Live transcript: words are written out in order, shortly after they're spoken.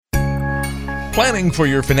Planning for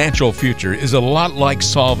your financial future is a lot like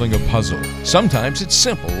solving a puzzle. Sometimes it's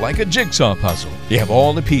simple, like a jigsaw puzzle. You have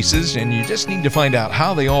all the pieces and you just need to find out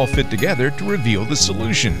how they all fit together to reveal the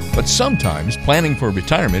solution. But sometimes planning for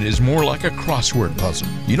retirement is more like a crossword puzzle.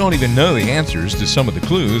 You don't even know the answers to some of the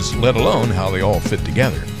clues, let alone how they all fit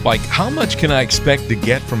together. Like, how much can I expect to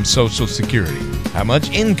get from Social Security? How much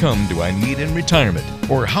income do I need in retirement?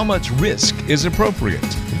 Or how much risk is appropriate?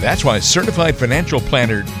 That's why certified financial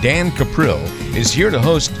planner Dan Caprill is here to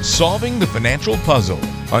host Solving the Financial Puzzle.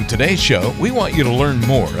 On today's show, we want you to learn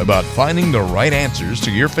more about finding the right answers to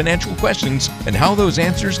your financial questions and how those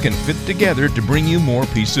answers can fit together to bring you more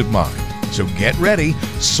peace of mind. So get ready.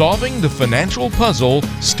 Solving the Financial Puzzle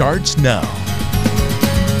starts now.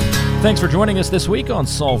 Thanks for joining us this week on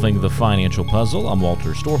Solving the Financial Puzzle. I'm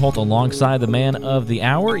Walter Storholt alongside the man of the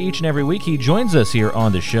hour. Each and every week he joins us here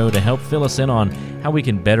on the show to help fill us in on how we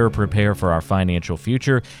can better prepare for our financial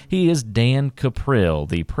future. He is Dan Caprill,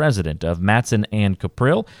 the president of Matson &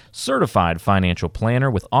 Caprill, certified financial planner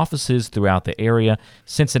with offices throughout the area,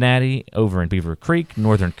 Cincinnati, over in Beaver Creek,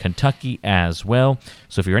 Northern Kentucky as well.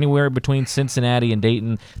 So if you're anywhere between Cincinnati and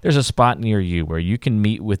Dayton, there's a spot near you where you can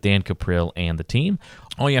meet with Dan Caprill and the team.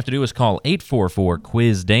 All you have to do is call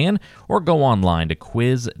 844-QUIZ-DAN or go online to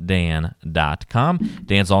quizdan.com.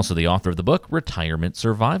 Dan's also the author of the book, Retirement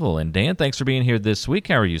Survival. And Dan, thanks for being here this week.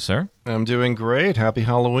 How are you, sir? I'm doing great. Happy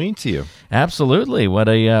Halloween to you. Absolutely. What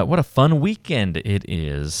a fun weekend it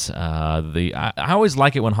is. I always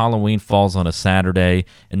like it when Halloween falls on a Saturday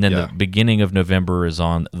and then the beginning of November is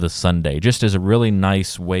on the Sunday. Just as a really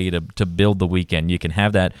nice way to build the weekend. You can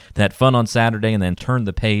have that fun on Saturday and then turn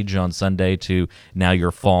the page on Sunday to now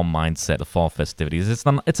your fall mindset, the fall festivities.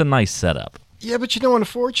 It's a nice setup. Yeah, but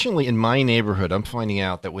unfortunately, in my neighborhood, I'm finding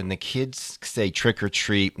out that when the kids say trick or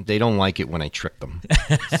treat, they don't like it when I trick them.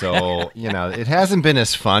 So, it hasn't been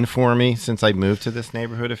as fun for me since I moved to this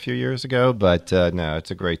neighborhood a few years ago. But no,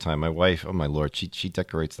 it's a great time. My wife, oh my Lord, she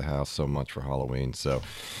decorates the house so much for Halloween. So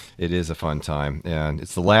it is a fun time. And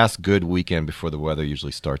it's the last good weekend before the weather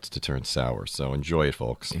usually starts to turn sour. So enjoy it,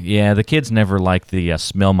 folks. Yeah, the kids never like the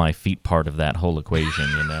smell my feet part of that whole equation,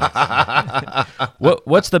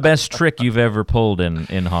 What's the best trick you've ever pulled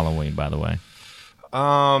in Halloween, by the way?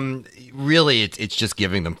 Really, it's just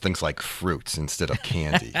giving them things like fruits instead of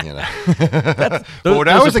candy, But when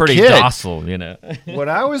I was a kid, docile, when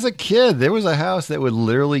I was a kid, there was a house that would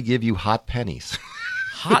literally give you hot pennies.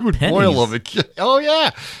 Hot would pennies? Boil them. Oh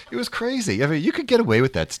yeah, it was crazy. I mean, you could get away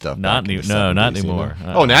with that stuff. Not anymore.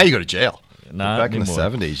 Oh, now you go to jail. Back anymore.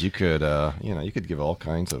 In the 70s, you could, you could give all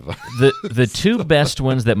kinds of. the two best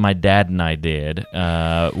ones that my dad and I did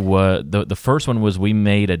were the first one was we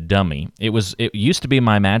made a dummy. It used to be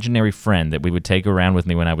my imaginary friend that we would take around with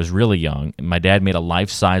me when I was really young. My dad made a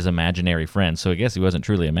life-size imaginary friend, so I guess he wasn't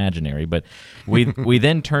truly imaginary. But we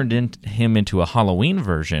then turned him into a Halloween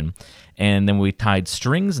version. And then we tied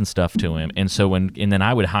strings and stuff to him. And so then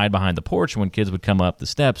I would hide behind the porch. When kids would come up the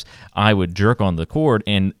steps, I would jerk on the cord,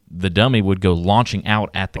 and the dummy would go launching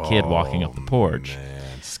out at the kid walking up the porch.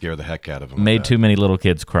 Man, scare the heck out of him. Made too many little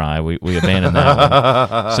kids cry. We abandoned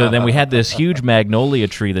that one. So then we had this huge magnolia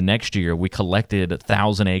tree the next year. We collected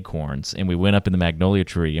 1,000 acorns, and we went up in the magnolia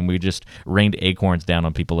tree, and we just rained acorns down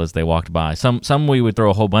on people as they walked by. Some we would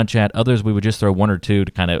throw a whole bunch at. Others we would just throw one or two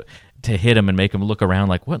to hit them and make them look around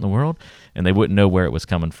like, what in the world? And they wouldn't know where it was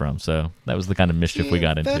coming from. So that was the kind of mischief we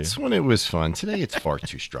got into. That's when it was fun. Today it's far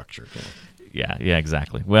too structured. Yeah,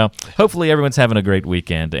 exactly. Well, hopefully everyone's having a great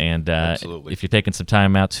weekend. And if you're taking some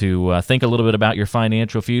time out to think a little bit about your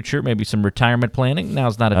financial future, maybe some retirement planning,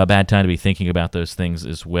 now's not a bad time to be thinking about those things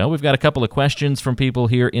as well. We've got a couple of questions from people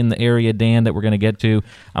here in the area, Dan, that we're going to get to.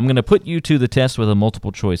 I'm going to put you to the test with a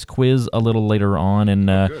multiple choice quiz a little later on.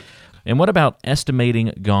 And what about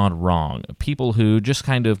estimating gone wrong? People who just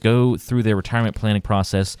kind of go through their retirement planning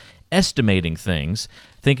process estimating things,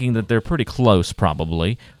 thinking that they're pretty close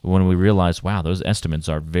probably, when we realize, wow, those estimates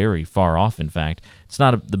are very far off, in fact. It's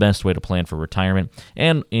not the best way to plan for retirement.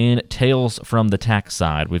 And in Tales from the Tax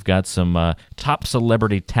Side, we've got some top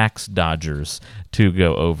celebrity tax dodgers to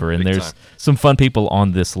go over. And there's some fun people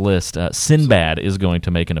on this list. Sinbad is going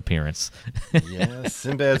to make an appearance. Yeah,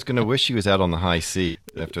 Sinbad's going to wish he was out on the high seat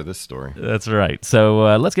after this story. That's right.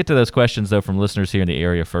 So let's get to those questions, though, from listeners here in the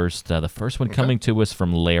area first. The first one coming to us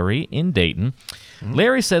from Larry in Dayton. Mm-hmm.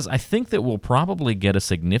 Larry says, I think that we'll probably get a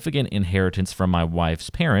significant inheritance from my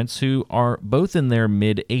wife's parents, who are both in their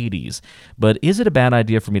mid-80s. But is it a bad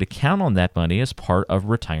idea for me to count on that money as part of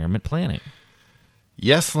retirement planning?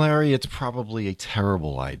 Yes, Larry, it's probably a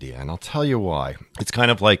terrible idea, and I'll tell you why. It's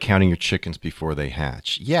kind of like counting your chickens before they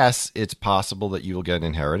hatch. Yes, it's possible that you will get an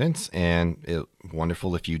inheritance, and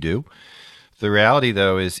wonderful if you do. The reality,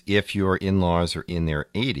 though, is if your in-laws are in their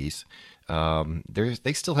 80s,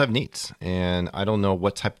 they still have needs, and I don't know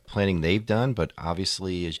what type of planning they've done, but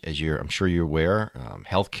obviously, I'm sure you're aware,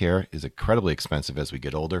 healthcare is incredibly expensive as we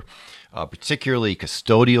get older, particularly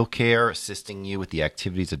custodial care, assisting you with the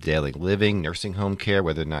activities of daily living, nursing home care,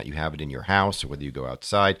 whether or not you have it in your house or whether you go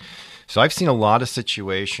outside. So I've seen a lot of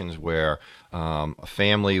situations where a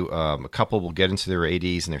family, a couple will get into their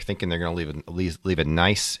 80s and they're thinking they're going to leave a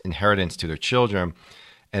nice inheritance to their children,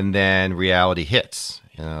 and then reality hits.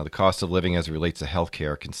 The cost of living as it relates to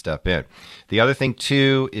healthcare can step in. The other thing,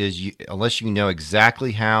 too, is unless you know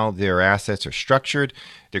exactly how their assets are structured,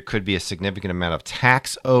 there could be a significant amount of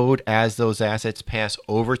tax owed as those assets pass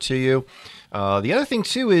over to you. The other thing,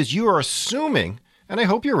 too, is you are assuming, and I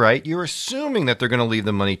hope you're right, you're assuming that they're going to leave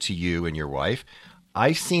the money to you and your wife.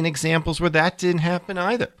 I've seen examples where that didn't happen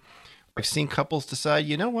either. I've seen couples decide,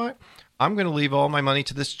 you know what? I'm going to leave all my money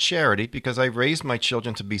to this charity because I raised my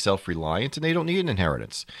children to be self-reliant and they don't need an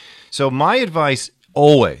inheritance. So my advice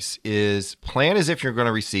always is plan as if you're going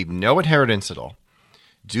to receive no inheritance at all.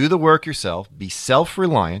 Do the work yourself, be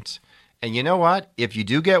self-reliant, and you know what? If you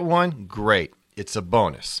do get one, great. It's a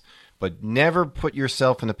bonus. But never put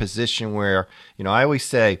yourself in a position where, I always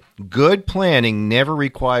say, good planning never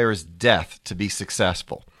requires death to be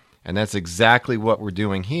successful. And that's exactly what we're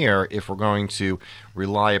doing here if we're going to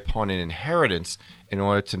rely upon an inheritance in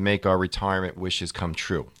order to make our retirement wishes come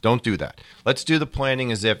true. Don't do that. Let's do the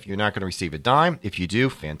planning as if you're not going to receive a dime. If you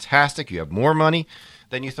do, fantastic. You have more money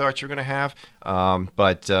than you thought you were going to have.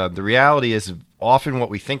 But the reality is often what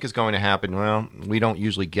we think is going to happen, well, we don't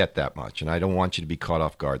usually get that much. And I don't want you to be caught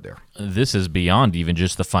off guard there. This is beyond even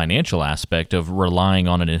just the financial aspect of relying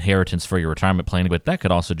on an inheritance for your retirement planning, but that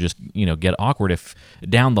could also just, get awkward if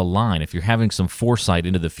down the line, if you're having some foresight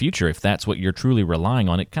into the future, if that's what you're truly relying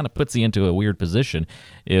on, it kind of puts you into a weird position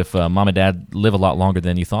if mom and dad live a lot longer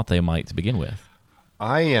than you thought they might to begin with.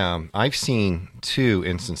 I've seen two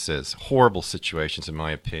instances, horrible situations in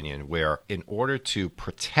my opinion, where in order to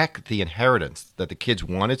protect the inheritance that the kids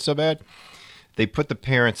wanted so bad, they put the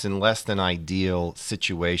parents in less than ideal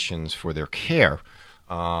situations for their care.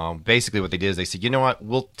 Basically what they did is they said, you know what,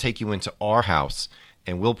 we'll take you into our house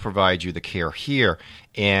and we'll provide you the care here.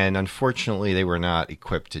 And unfortunately, they were not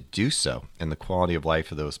equipped to do so, and the quality of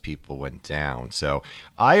life of those people went down. So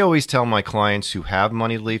I always tell my clients who have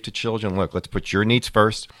money to leave to children, look, let's put your needs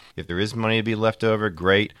first. If there is money to be left over,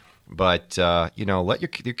 great. But, let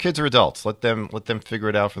your kids are adults. Let them figure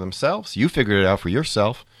it out for themselves. You figure it out for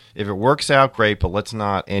yourself. If it works out, great, but let's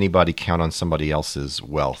not anybody count on somebody else's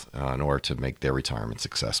wealth in order to make their retirement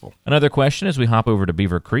successful. Another question as we hop over to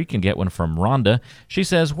Beaver Creek and get one from Rhonda. She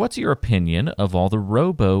says, what's your opinion of all the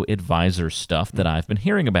robo-advisor stuff that I've been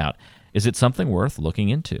hearing about? Is it something worth looking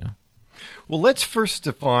into? Well, let's first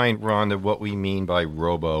define, Rhonda, what we mean by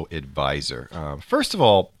robo-advisor. First of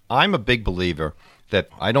all, I'm a big believer that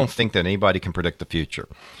I don't think that anybody can predict the future.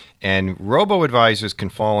 And robo-advisors can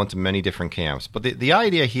fall into many different camps. But the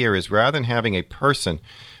idea here is rather than having a person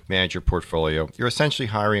manage your portfolio, you're essentially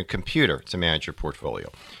hiring a computer to manage your portfolio.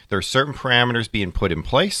 There are certain parameters being put in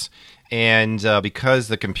place. And because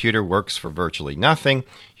the computer works for virtually nothing,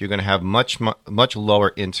 you're going to have much lower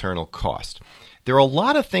internal cost. There are a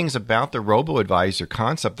lot of things about the robo-advisor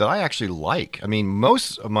concept that I actually like. I mean,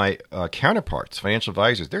 most of my counterparts, financial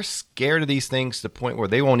advisors, they're scared of these things to the point where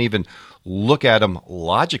they won't even look at them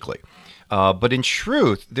logically. But in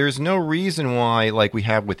truth, there's no reason why, like we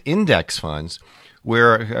have with index funds,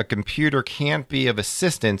 where a computer can't be of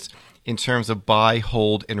assistance in terms of buy,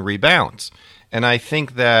 hold, and rebalance. And I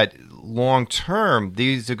think that long term,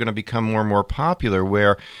 these are going to become more and more popular,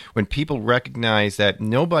 where when people recognize that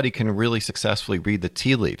nobody can really successfully read the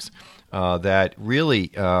tea leaves, that really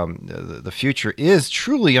the future is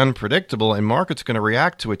truly unpredictable and markets are going to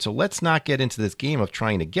react to it. So let's not get into this game of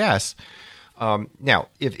trying to guess. Now,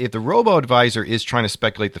 if the robo-advisor is trying to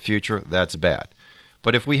speculate the future, that's bad.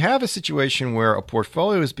 But if we have a situation where a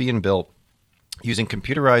portfolio is being built using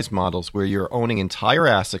computerized models where you're owning entire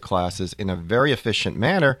asset classes in a very efficient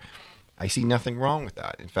manner, I see nothing wrong with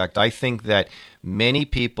that. In fact, I think that many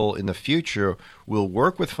people in the future will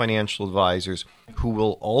work with financial advisors who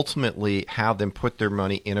will ultimately have them put their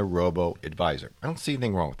money in a robo-advisor. I don't see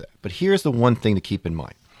anything wrong with that. But here's the one thing to keep in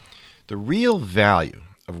mind. The real value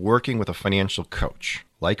of working with a financial coach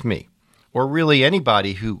like me, or really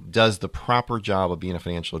anybody who does the proper job of being a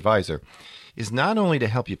financial advisor, is not only to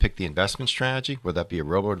help you pick the investment strategy, whether that be a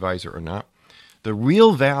robo-advisor or not. The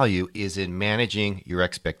real value is in managing your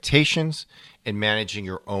expectations and managing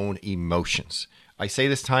your own emotions. I say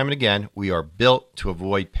this time and again, we are built to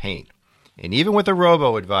avoid pain. And even with a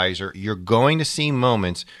robo-advisor, you're going to see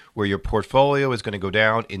moments where your portfolio is going to go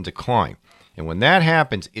down in decline. And when that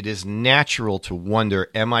happens, it is natural to wonder,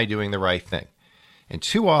 am I doing the right thing? And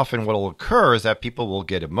too often what will occur is that people will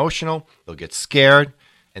get emotional, they'll get scared,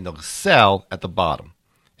 and they'll sell at the bottom.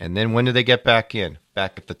 And then when do they get back in?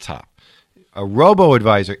 Back at the top. A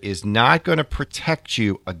robo-advisor is not going to protect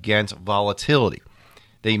you against volatility.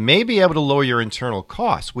 They may be able to lower your internal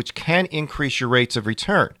costs, which can increase your rates of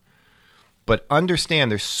return. But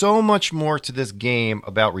understand there's so much more to this game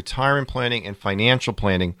about retirement planning and financial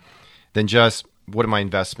planning than just what do my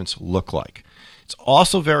investments look like. It's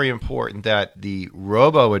also very important that the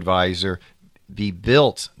robo-advisor be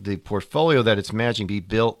built, the portfolio that it's managing be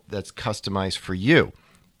built that's customized for you.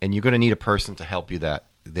 And you're going to need a person to help you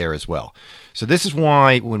there as well. So this is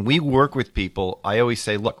why when we work with people, I always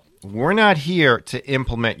say, look, we're not here to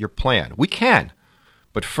implement your plan. We can.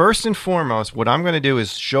 But first and foremost, what I'm going to do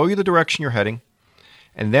is show you the direction you're heading.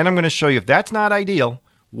 And then I'm going to show you if that's not ideal,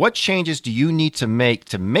 what changes do you need to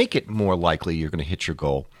make it more likely you're going to hit your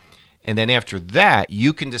goal? And then after that,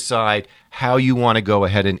 you can decide how you want to go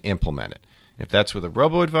ahead and implement it. If that's with a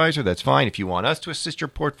robo-advisor, that's fine. If you want us to assist your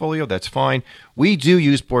portfolio, that's fine. We do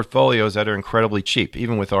use portfolios that are incredibly cheap,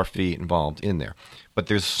 even with our fee involved in there. But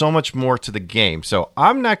there's so much more to the game. So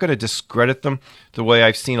I'm not going to discredit them the way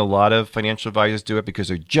I've seen a lot of financial advisors do it, because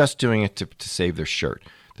they're just doing it to save their shirt.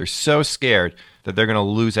 They're so scared that they're going to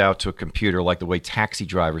lose out to a computer like the way taxi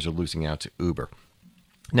drivers are losing out to Uber.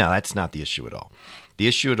 No, that's not the issue at all. The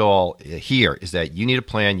issue at all here is that you need a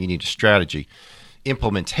plan, you need a strategy.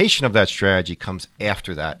 Implementation of that strategy comes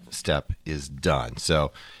after that step is done.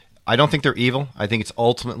 So I don't think they're evil. I think it's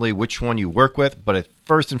ultimately which one you work with, but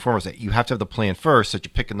first and foremost, you have to have the plan first so that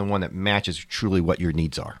you're picking the one that matches truly what your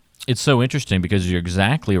needs are. It's so interesting because you're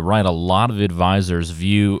exactly right. A lot of advisors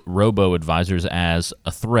view robo-advisors as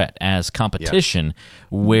a threat, as competition,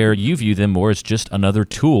 where you view them more as just another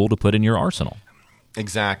tool to put in your arsenal.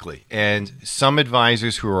 Exactly. And some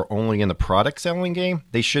advisors who are only in the product selling game,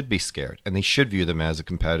 they should be scared and they should view them as a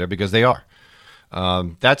competitor because they are.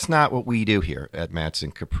 That's not what we do here at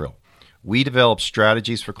Mattson Caprill. We develop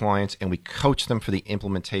strategies for clients and we coach them for the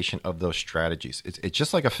implementation of those strategies. It's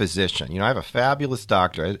just like a physician. I have a fabulous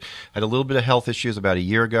doctor. I had a little bit of health issues about a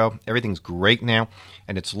year ago. Everything's great now.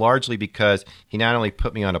 And it's largely because he not only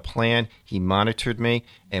put me on a plan, he monitored me.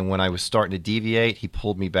 And when I was starting to deviate, he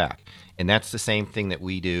pulled me back. And that's the same thing that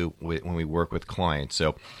we do when we work with clients.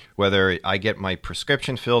 So whether I get my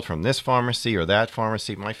prescription filled from this pharmacy or that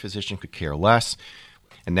pharmacy, my physician could care less.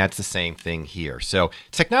 And that's the same thing here. So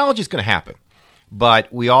technology is going to happen.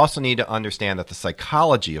 But we also need to understand that the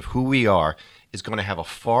psychology of who we are is going to have a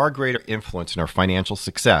far greater influence in our financial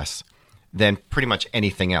success than pretty much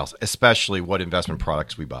anything else, especially what investment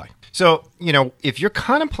products we buy. So, if you're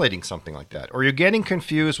contemplating something like that, or you're getting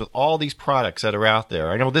confused with all these products that are out there,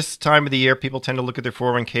 I know this time of the year, people tend to look at their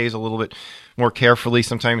 401ks a little bit more carefully.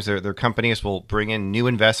 Sometimes their companies will bring in new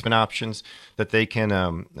investment options that they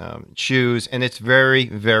can choose, and it's very,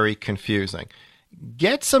 very confusing.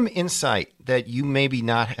 Get some insight that you maybe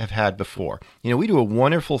not have had before. We do a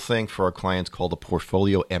wonderful thing for our clients called the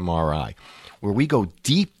Portfolio MRI, where we go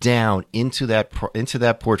deep down into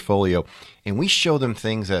that portfolio and we show them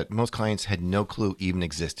things that most clients had no clue even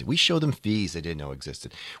existed. We show them fees they didn't know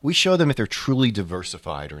existed. We show them if they're truly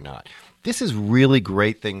diversified or not. This is really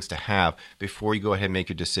great things to have before you go ahead and make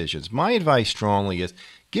your decisions. My advice strongly is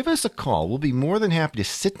give us a call. We'll be more than happy to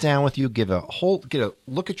sit down with you, get a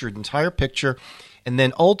look at your entire picture, and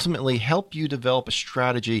then ultimately help you develop a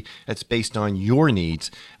strategy that's based on your needs,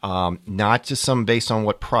 not just some based on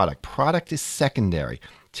what product. Product is secondary.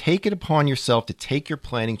 Take it upon yourself to take your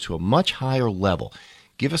planning to a much higher level.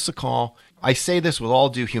 Give us a call. I say this with all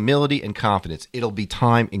due humility and confidence. It'll be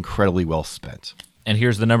time incredibly well spent. And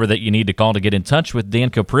here's the number that you need to call to get in touch with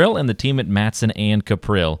Dan Caprill and the team at Mattson and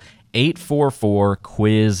Caprill.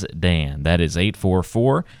 844-QUIZ-DAN. That is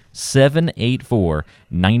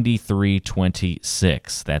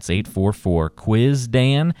 844-784-9326. That's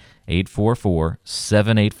 844-QUIZ-DAN,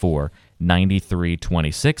 844-784-9326.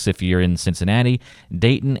 9326. If you're in Cincinnati,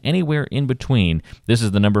 Dayton, anywhere in between, this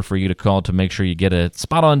is the number for you to call to make sure you get a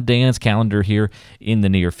spot on Dan's calendar here in the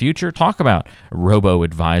near future. Talk about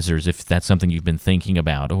robo-advisors if that's something you've been thinking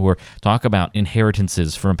about, or talk about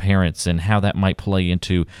inheritances from parents and how that might play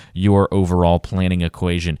into your overall planning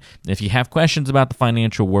equation. If you have questions about the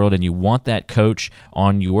financial world and you want that coach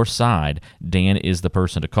on your side, Dan is the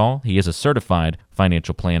person to call. He is a certified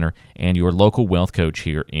financial planner and your local wealth coach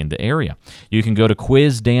here in the area. You can go to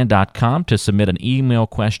quizdan.com to submit an email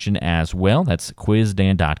question as well. That's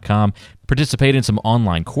quizdan.com. Participate in some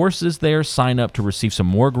online courses there. Sign up to receive some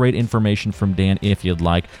more great information from Dan if you'd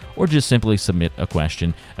like, or just simply submit a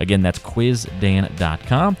question. Again, that's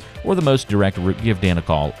quizdan.com, or the most direct route, give Dan a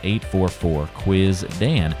call,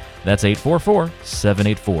 844-QUIZ-DAN. That's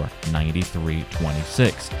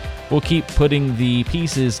 844-784-9326. We'll keep putting the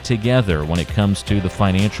pieces together when it comes to the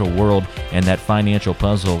financial world and that financial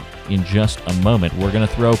puzzle in just a moment. We're going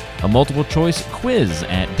to throw a multiple choice quiz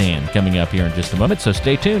at Dan coming up here in just a moment, so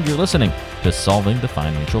stay tuned. You're listening to Solving the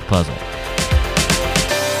Financial Puzzle.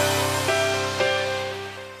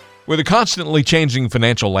 With a constantly changing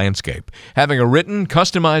financial landscape, having a written,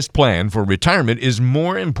 customized plan for retirement is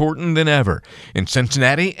more important than ever. In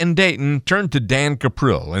Cincinnati and Dayton, turn to Dan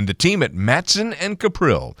Caprill and the team at Matson and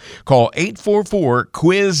Caprill. Call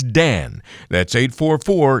 844-QUIZ-DAN. That's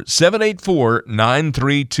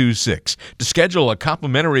 844-784-9326 to schedule a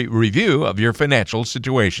complimentary review of your financial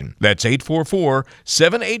situation. That's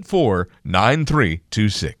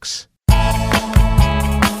 844-784-9326.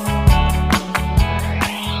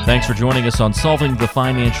 Thanks for joining us on Solving the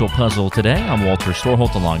Financial Puzzle today. I'm Walter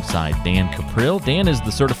Storholt alongside Dan Caprill. Dan is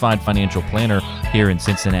the certified financial planner here in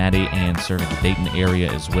Cincinnati and serving the Dayton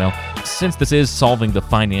area as well. Since this is Solving the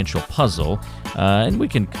Financial Puzzle, and we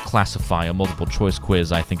can classify a multiple choice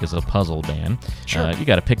quiz, I think, as a puzzle, Dan. Sure. You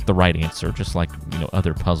got to pick the right answer, just like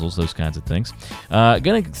other puzzles, those kinds of things.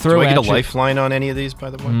 Gonna throw. Do I get a lifeline on any of these, by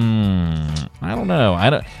the way? I don't know. I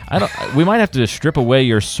don't. We might have to strip away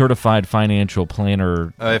your certified financial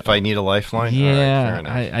planner. If I need a lifeline? Yeah, All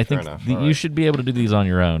right, I think you should be able to do these on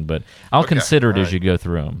your own, but I'll consider it as you go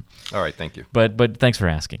through them. All right, thank you. But thanks for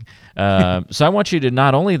asking. So I want you to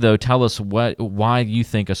not only, though, tell us why you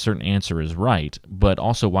think a certain answer is right, but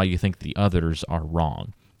also why you think the others are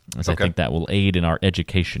wrong. As I think that will aid in our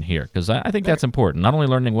education here, because I think that's important. Not only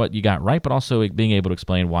learning what you got right, but also being able to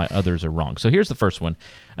explain why others are wrong. So here's the first one,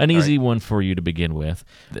 an easy one for you to begin with.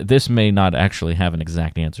 This may not actually have an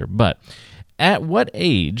exact answer, but at what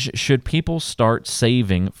age should people start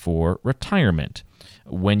saving for retirement?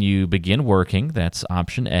 When you begin working, that's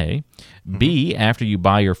option A. B, after you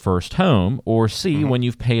buy your first home, or C, when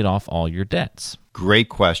you've paid off all your debts? Great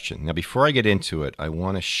question. Now, before I get into it, I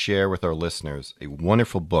want to share with our listeners a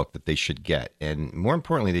wonderful book that they should get. And more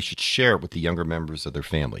importantly, they should share it with the younger members of their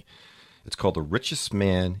family. It's called The Richest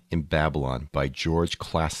Man in Babylon by George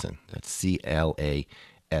Clason. That's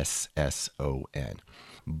Classon.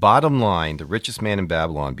 Bottom line, the richest man in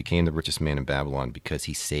Babylon became the richest man in Babylon because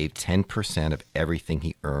he saved 10% of everything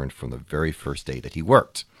he earned from the very first day that he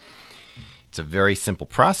worked. It's a very simple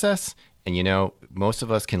process, and most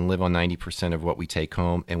of us can live on 90% of what we take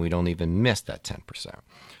home, and we don't even miss that 10%.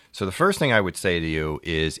 So the first thing I would say to you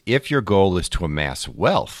is if your goal is to amass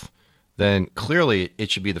wealth, then clearly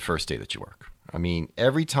it should be the first day that you work. I mean,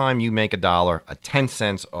 every time you make $1, 10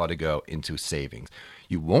 cents ought to go into savings.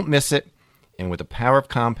 You won't miss it. And with the power of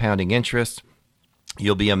compounding interest,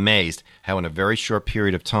 you'll be amazed how in a very short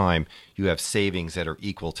period of time, you have savings that are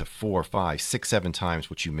equal to 4, 5, 6, 7 times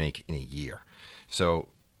what you make in a year. So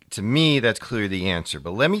to me, that's clearly the answer.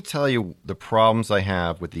 But let me tell you the problems I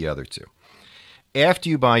have with the other two. After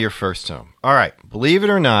you buy your first home, all right, believe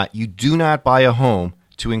it or not, you do not buy a home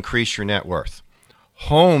to increase your net worth.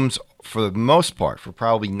 Homes, for the most part, for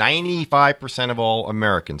probably 95% of all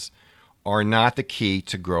Americans, are not the key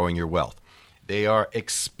to growing your wealth. They are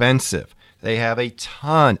expensive. They have a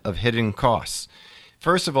ton of hidden costs.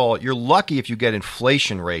 First of all, you're lucky if you get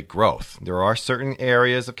inflation rate growth. There are certain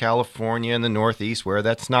areas of California and the Northeast where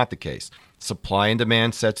that's not the case. Supply and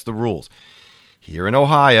demand sets the rules. Here in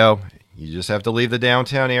Ohio, you just have to leave the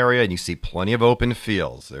downtown area and you see plenty of open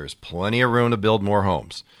fields. There's plenty of room to build more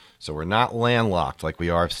homes. So we're not landlocked like we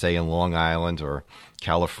are, say, in Long Island or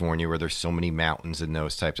California where there's so many mountains and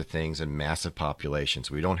those types of things and massive populations.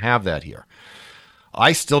 We don't have that here.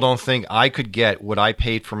 I still don't think I could get what I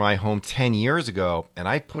paid for my home 10 years ago, and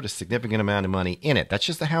I put a significant amount of money in it. That's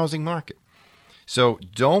just the housing market. So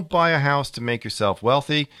don't buy a house to make yourself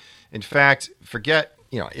wealthy. In fact, forget,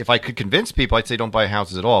 if I could convince people, I'd say don't buy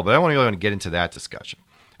houses at all, but I don't want to get into that discussion.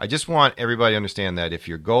 I just want everybody to understand that if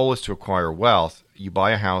your goal is to acquire wealth, you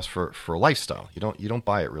buy a house for a lifestyle. You don't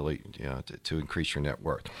buy it really to increase your net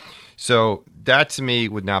worth. So that to me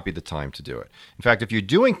would not be the time to do it. In fact, if you're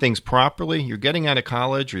doing things properly, you're getting out of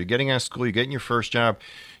college or you're getting out of school, you're getting your first job,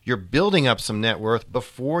 you're building up some net worth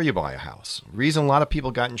before you buy a house. The reason a lot of people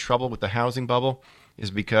got in trouble with the housing bubble is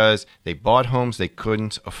because they bought homes they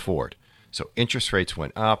couldn't afford. So interest rates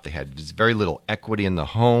went up. They had very little equity in the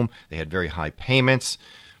home. They had very high payments.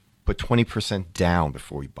 Put 20% down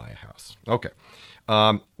before you buy a house. Okay.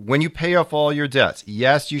 When you pay off all your debts,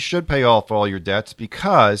 yes, you should pay off all your debts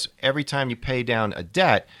because every time you pay down a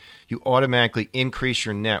debt, you automatically increase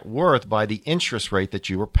your net worth by the interest rate that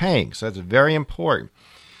you were paying. So that's very important.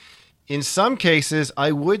 In some cases,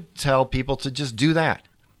 I would tell people to just do that.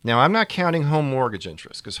 Now, I'm not counting home mortgage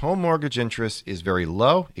interest because home mortgage interest is very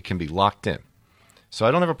low. It can be locked in. So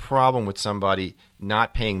I don't have a problem with somebody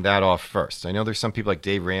not paying that off first. I know there's some people like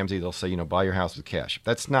Dave Ramsey, they'll say, buy your house with cash.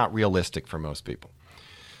 That's not realistic for most people.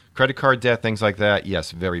 Credit card debt, things like that,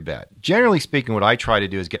 yes, very bad. Generally speaking, what I try to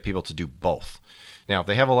do is get people to do both. Now, if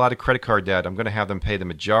they have a lot of credit card debt, I'm going to have them pay the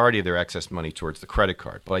majority of their excess money towards the credit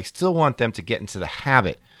card. But I still want them to get into the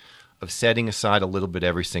habit of setting aside a little bit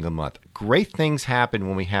every single month. Great things happen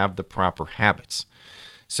when we have the proper habits.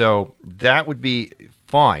 So that would be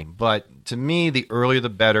fine. But to me, the earlier the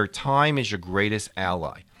better. Time is your greatest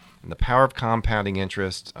ally. And the power of compounding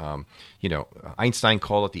interest, Einstein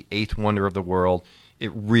called it the eighth wonder of the world.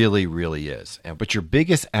 It really, really is. But your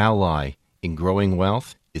biggest ally in growing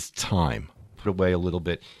wealth is time. Put away a little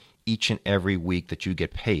bit each and every week that you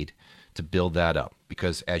get paid to build that up.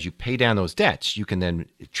 Because as you pay down those debts, you can then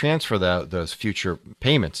transfer those future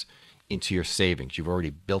payments into your savings. You've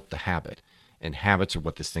already built the habit. And habits are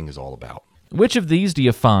what this thing is all about. Which of these do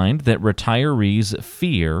you find that retirees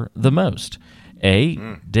fear the most? A,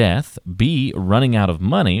 death, B, running out of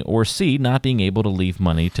money, or C, not being able to leave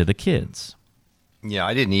money to the kids? Yeah,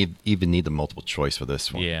 I didn't even need the multiple choice for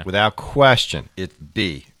this one. Yeah. Without question, it's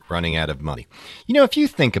B, running out of money. If you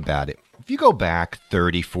think about it, if you go back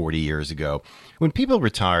 30, 40 years ago, when people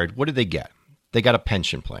retired, what did they get? They got a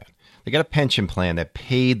pension plan. They got a pension plan that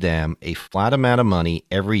paid them a flat amount of money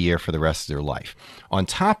every year for the rest of their life. On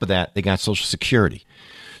top of that, they got Social Security.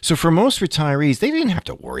 So for most retirees, they didn't have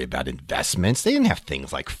to worry about investments. They didn't have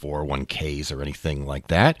things like 401ks or anything like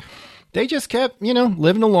that. They just kept,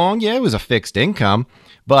 living along. Yeah, it was a fixed income,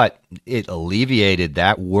 but it alleviated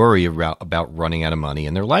that worry about running out of money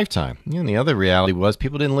in their lifetime. And the other reality was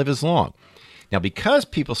people didn't live as long. Now, because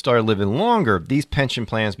people started living longer, these pension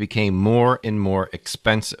plans became more and more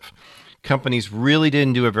expensive. Companies really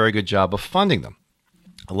didn't do a very good job of funding them.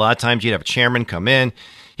 A lot of times you'd have a chairman come in.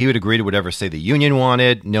 He would agree to whatever, say, the union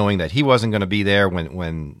wanted, knowing that he wasn't going to be there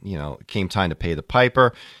when it came time to pay the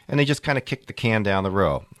piper. And they just kind of kicked the can down the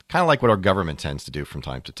road, kind of like what our government tends to do from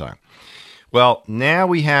time to time. Well, now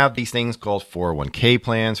we have these things called 401k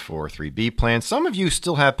plans, 403b plans. Some of you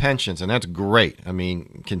still have pensions, and that's great. I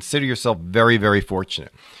mean, consider yourself very, very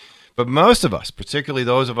fortunate. But most of us, particularly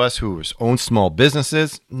those of us who own small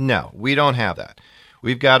businesses, no, we don't have that.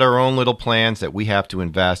 We've got our own little plans that we have to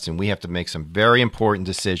invest in. We have to make some very important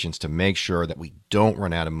decisions to make sure that we don't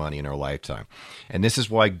run out of money in our lifetime. And this is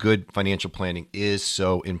why good financial planning is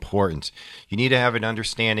so important. You need to have an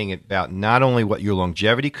understanding about not only what your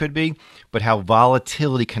longevity could be, but how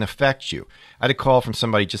volatility can affect you. I had a call from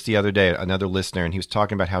somebody just the other day, another listener, and he was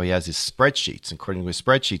talking about how he has his spreadsheets. According to his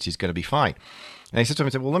spreadsheets, he's going to be fine. And I said to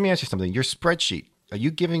him, well, let me ask you something. Your spreadsheet, are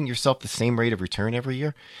you giving yourself the same rate of return every year?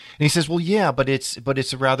 And he says, well, yeah, but it's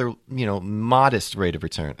a rather, modest rate of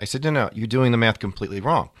return. I said, no, you're doing the math completely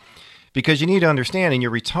wrong. Because you need to understand in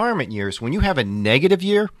your retirement years, when you have a negative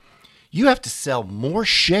year, you have to sell more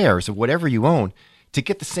shares of whatever you own to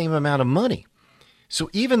get the same amount of money. So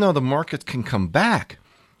even though the market can come back,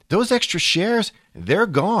 those extra shares, they're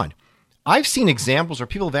gone. I've seen examples where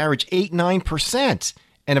people have averaged 8, 9%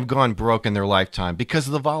 and have gone broke in their lifetime because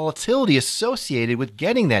of the volatility associated with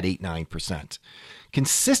getting that 8, 9%.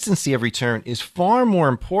 Consistency of return is far more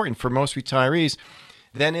important for most retirees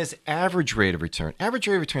than is average rate of return. Average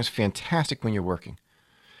rate of return is fantastic when you're working.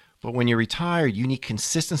 But when you're retired, you need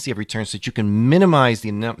consistency of return so that you can minimize the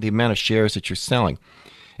amount of shares that you're selling.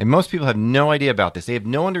 And most people have no idea about this. They have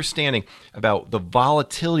no understanding about the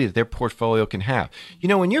volatility that their portfolio can have.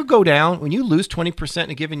 When you go down, when you lose 20%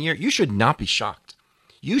 in a given year, you should not be shocked.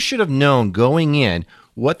 You should have known going in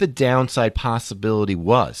what the downside possibility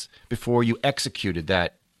was before you executed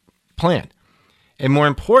that plan. And more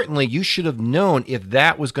importantly, you should have known if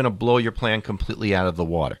that was going to blow your plan completely out of the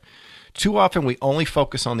water. Too often, we only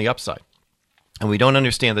focus on the upside, and we don't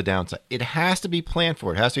understand the downside. It has to be planned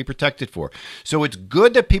for. It has to be protected for. So it's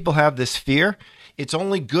good that people have this fear. It's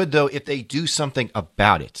only good, though, if they do something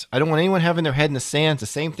about it. I don't want anyone having their head in the sand. It's the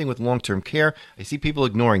same thing with long-term care. I see people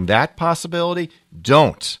ignoring that possibility.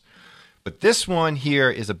 Don't. But this one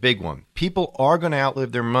here is a big one. People are going to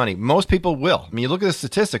outlive their money. Most people will. I mean, you look at the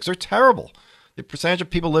statistics. They're terrible. The percentage of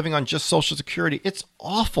people living on just Social Security, it's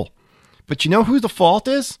awful. But you know who the fault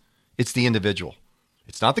is? It's the individual.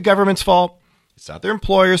 It's not the government's fault. It's not their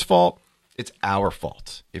employer's fault. it's our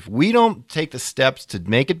fault. If we don't take the steps to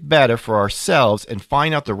make it better for ourselves and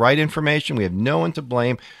find out the right information, we have no one to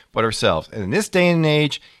blame but ourselves. And in this day and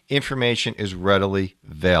age, information is readily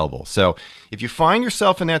available. So if you find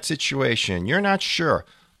yourself in that situation, you're not sure,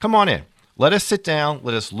 come on in. Let us sit down.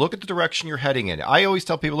 Let us look at the direction you're heading in. I always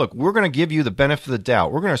tell people, look, we're going to give you the benefit of the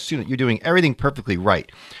doubt. We're going to assume that you're doing everything perfectly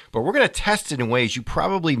right. But we're going to test it in ways you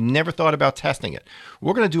probably never thought about testing it.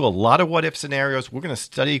 We're going to do a lot of what-if scenarios. We're going to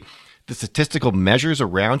study the statistical measures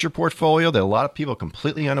around your portfolio that a lot of people are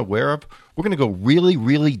completely unaware of. We're going to go really,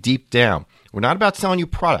 really deep down. We're not about selling you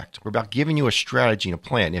product. We're about giving you a strategy and a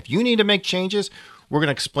plan. If you need to make changes, we're going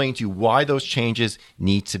to explain to you why those changes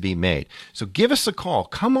need to be made. So give us a call.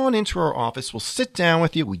 Come on into our office. We'll sit down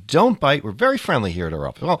with you. We don't bite. We're very friendly here at our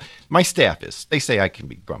office. Well, my staff is. They say I can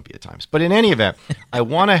be grumpy at times. But in any event, I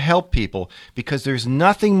want to help people because there's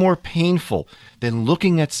nothing more painful than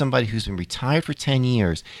looking at somebody who's been retired for 10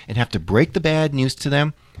 years and have to break the bad news to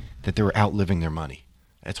them that they were outliving their money.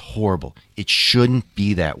 That's horrible. It shouldn't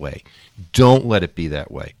be that way. Don't let it be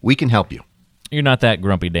that way. We can help you. You're not that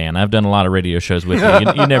grumpy, Dan. I've done a lot of radio shows with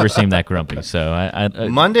you. You never seem that grumpy. So I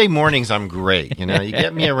Monday mornings, I'm great. You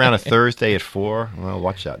get me around a Thursday at 4. Well,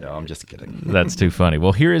 watch out. No, I'm just kidding. That's too funny.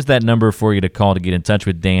 Well, here is that number for you to call to get in touch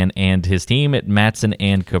with Dan and his team at Matson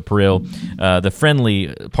and Caprill, the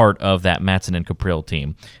friendly part of that Matson and Caprill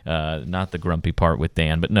team, not the grumpy part with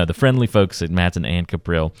Dan, but no, the friendly folks at Matson and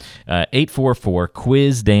Caprill.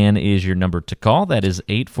 844-QUIZ-DAN is your number to call. That is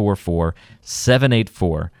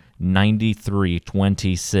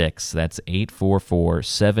 844-784-9326. That's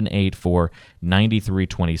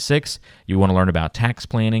 844-784-9326. You want to learn about tax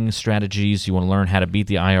planning strategies. You want to learn how to beat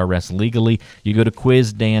the IRS legally. You go to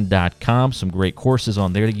quizdan.com. Some great courses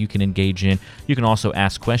on there that you can engage in. You can also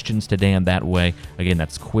ask questions to Dan that way. Again,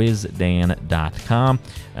 that's quizdan.com.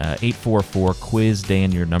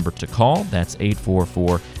 844-QUIZ-DAN, your number to call. That's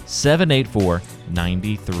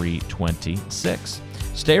 844-784-9326.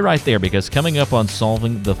 Stay right there because coming up on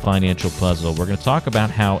Solving the Financial Puzzle, we're going to talk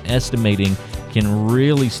about how estimating can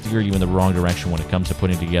really steer you in the wrong direction when it comes to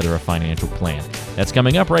putting together a financial plan. That's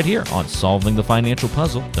coming up right here on Solving the Financial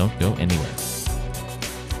Puzzle. Don't go anywhere.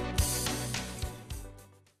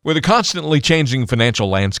 With a constantly changing financial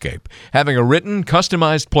landscape, having a written,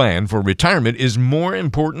 customized plan for retirement is more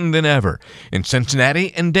important than ever. In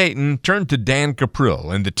Cincinnati and Dayton, turn to Dan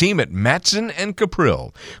Caprill and the team at Matson and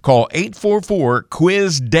Caprill. Call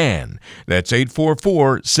 844-QUIZ-DAN. That's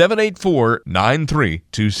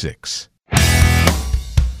 844-784-9326.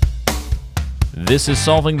 This is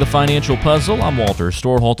Solving the Financial Puzzle. I'm Walter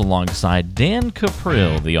Storholt alongside Dan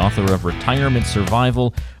Caprill, the author of Retirement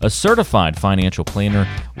Survival, a certified financial planner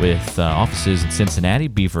with offices in Cincinnati,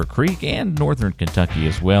 Beaver Creek, and Northern Kentucky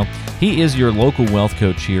as well. He is your local wealth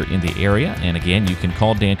coach here in the area. And again, you can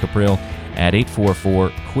call Dan Caprill at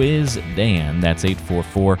 844-QUIZ-DAN. That's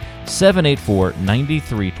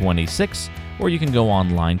 844-784-9326. Or you can go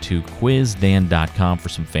online to quizdan.com for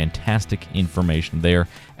some fantastic information there.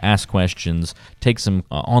 Ask questions, take some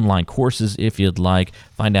online courses if you'd like,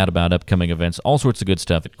 find out about upcoming events, all sorts of good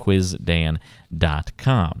stuff at quizdan.com.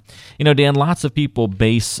 Dan, lots of people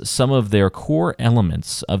base some of their core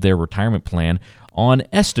elements of their retirement plan on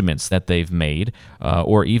estimates that they've made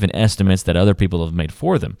or even estimates that other people have made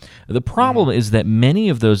for them. The problem is that many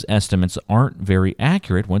of those estimates aren't very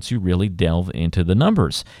accurate once you really delve into the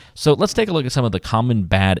numbers. So let's take a look at some of the common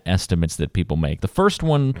bad estimates that people make. The first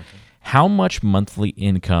one, how much monthly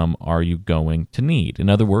income are you going to need? In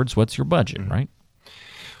other words, what's your budget, right?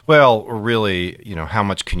 Well, really, how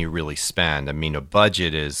much can you really spend? I mean, a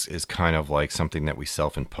budget is kind of like something that we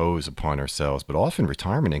self-impose upon ourselves, but often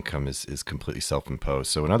retirement income is completely self-imposed.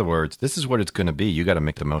 So in other words, this is what it's going to be. You got to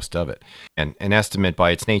make the most of it. And an estimate by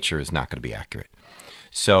its nature is not going to be accurate.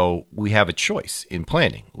 So we have a choice in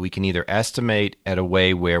planning. We can either estimate at a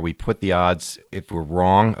way where we put the odds, if we're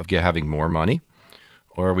wrong, of having more money,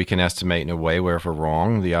 or we can estimate in a way where if we're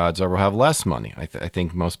wrong, the odds are we'll have less money. I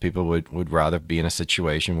think most people would rather be in a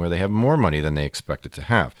situation where they have more money than they expected to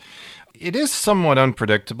have. It is somewhat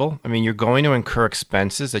unpredictable. I mean, you're going to incur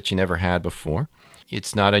expenses that you never had before.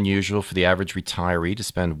 It's not unusual for the average retiree to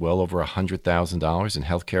spend well over $100,000 in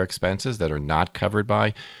healthcare expenses that are not covered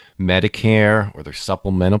by Medicare or their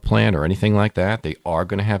supplemental plan or anything like that. They are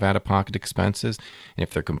going to have out-of-pocket expenses. And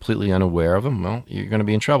if they're completely unaware of them, well, you're going to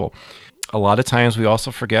be in trouble. A lot of times we also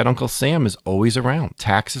forget Uncle Sam is always around.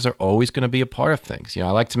 Taxes are always going to be a part of things. I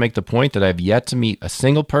like to make the point that I've yet to meet a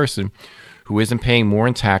single person who isn't paying more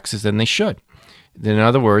in taxes than they should. In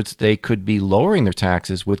other words, they could be lowering their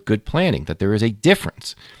taxes with good planning, that there is a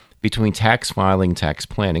difference between tax filing and tax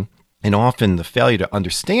planning. And often the failure to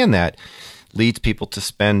understand that leads people to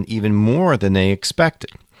spend even more than they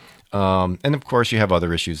expected. And of course, you have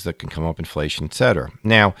other issues that can come up, inflation, et cetera.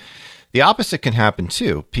 Now, the opposite can happen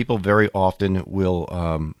too. People very often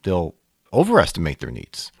will they'll overestimate their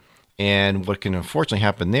needs. And what can unfortunately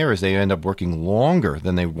happen there is they end up working longer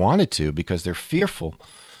than they wanted to because they're fearful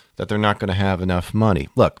that they're not going to have enough money.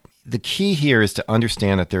 Look, the key here is to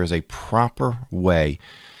understand that there is a proper way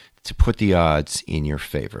to put the odds in your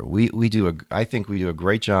favor. I think we do a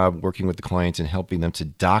great job working with the clients and helping them to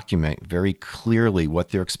document very clearly what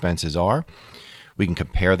their expenses are. We can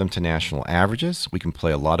compare them to national averages. We can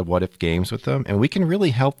play a lot of what-if games with them, and we can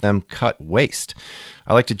really help them cut waste.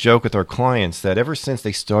 I like to joke with our clients that ever since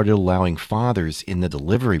they started allowing fathers in the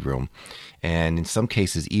delivery room, and in some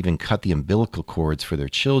cases even cut the umbilical cords for their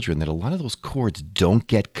children, that a lot of those cords don't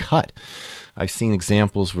get cut. I've seen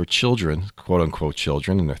examples where children, quote-unquote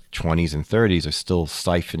children, in their 20s and 30s are still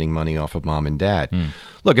siphoning money off of mom and dad.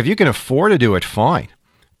 Look, if you can afford to do it, fine.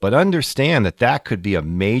 But understand that that could be a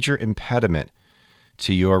major impediment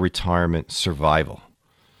to your retirement survival.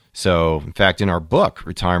 So, in fact, in our book,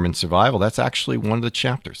 Retirement Survival, that's actually one of the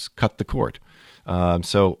chapters, Cut the Cord.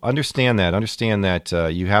 So understand that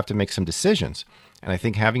you have to make some decisions. And I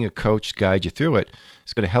think having a coach guide you through it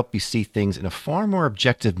is going to help you see things in a far more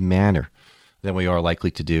objective manner than we are likely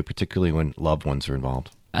to do, particularly when loved ones are involved.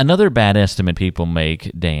 Another bad estimate people make,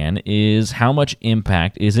 Dan, is how much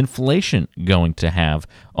impact is inflation going to have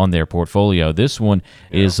on their portfolio. This one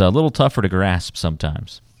is a little tougher to grasp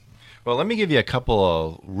sometimes. Well, let me give you a couple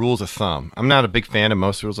of rules of thumb. I'm not a big fan of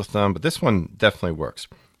most rules of thumb, but this one definitely works.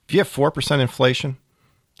 If you have 4% inflation,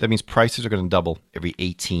 that means prices are going to double every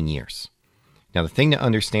 18 years. Now, the thing to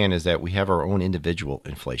understand is that we have our own individual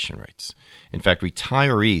inflation rates. In fact,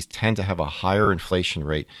 retirees tend to have a higher inflation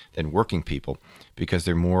rate than working people because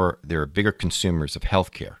they're bigger consumers of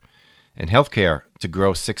healthcare. And healthcare, to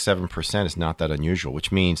grow 6-7% is not that unusual,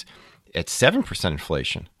 which means at 7%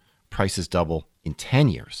 inflation, prices double in 10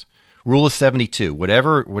 years. Rule of 72,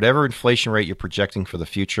 whatever inflation rate you're projecting for the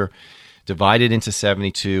future, divided into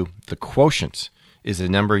 72, the quotient is the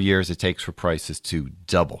number of years it takes for prices to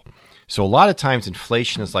double. So a lot of times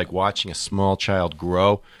inflation is like watching a small child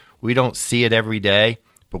grow. We don't see it every day,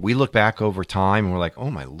 but we look back over time and we're like,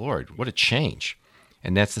 oh my Lord, what a change.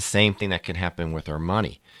 And that's the same thing that can happen with our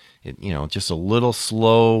money. Just a little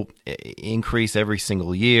slow increase every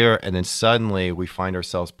single year, and then suddenly we find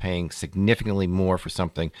ourselves paying significantly more for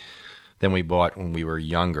something than we bought when we were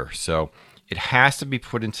younger. So it has to be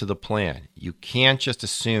put into the plan. You can't just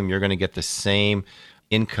assume you're going to get the same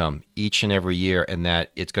income each and every year and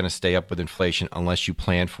that it's going to stay up with inflation unless you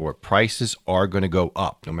plan for it. Prices are going to go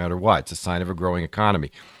up no matter what. It's a sign of a growing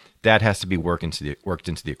economy. That has to be worked into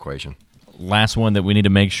the equation. Last one that we need to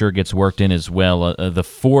make sure gets worked in as well, the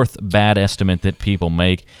fourth bad estimate that people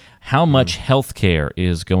make, how much health care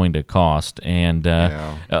is going to cost. And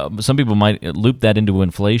some people might loop that into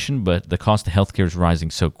inflation, but the cost of health care is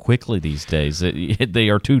rising so quickly these days. They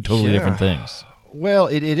are two totally different things. Well,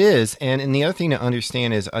 it is. And the other thing to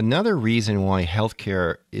understand is another reason why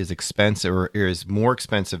healthcare is expensive or is more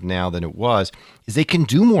expensive now than it was is they can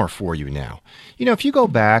do more for you now. If you go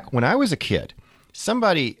back, when I was a kid,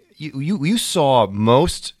 you saw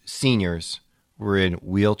most seniors were in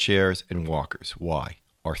wheelchairs and walkers. Why?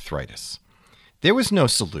 Arthritis. There was no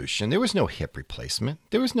solution. There was no hip replacement.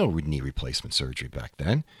 There was no knee replacement surgery back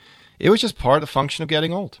then. It was just part of the function of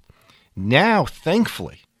getting old. Now,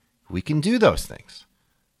 thankfully, we can do those things,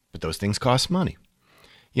 but those things cost money.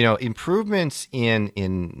 Improvements in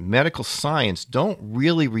medical science don't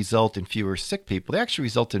really result in fewer sick people. They actually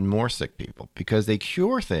result in more sick people because they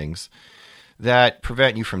cure things that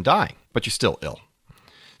prevent you from dying, but you're still ill.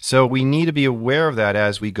 So we need to be aware of that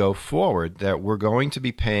as we go forward, that we're going to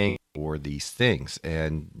be paying for these things,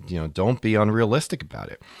 and don't be unrealistic about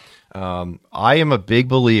it. I am a big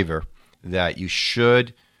believer that you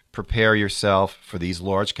should prepare yourself for these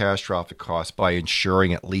large catastrophic costs by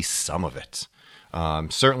insuring at least some of it.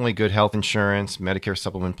 Certainly good health insurance, Medicare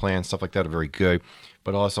supplement plans, stuff like that are very good,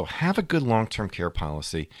 but also have a good long-term care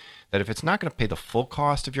policy that if it's not going to pay the full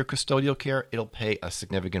cost of your custodial care, it'll pay a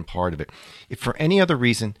significant part of it. If for any other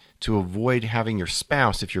reason, to avoid having your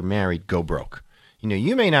spouse, if you're married, go broke.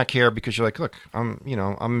 You may not care because you're like, look, I'm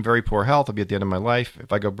in very poor health. I'll be at the end of my life.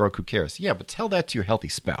 If I go broke, who cares? Yeah, but tell that to your healthy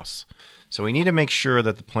spouse. So we need to make sure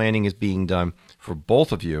that the planning is being done for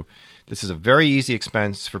both of you. This is a very easy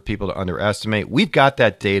expense for people to underestimate. We've got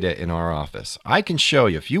that data in our office. I can show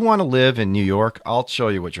you. If you want to live in New York, I'll show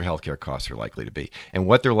you what your healthcare costs are likely to be and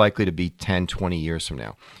what they're likely to be 10, 20 years from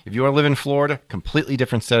now. If you want to live in Florida, completely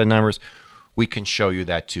different set of numbers. We can show you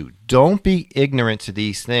that too. Don't be ignorant to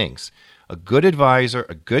these things. A good advisor,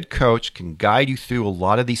 a good coach can guide you through a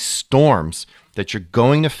lot of these storms that you're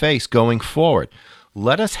going to face going forward.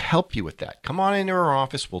 Let us help you with that. Come on into our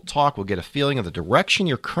office. We'll talk. We'll get a feeling of the direction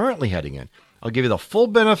you're currently heading in. I'll give you the full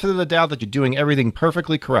benefit of the doubt that you're doing everything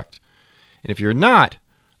perfectly correct. And if you're not,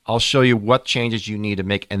 I'll show you what changes you need to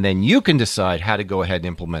make, and then you can decide how to go ahead and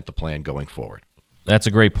implement the plan going forward. That's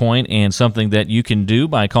a great point, and something that you can do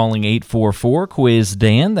by calling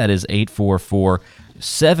 844-QUIZ-DAN. That is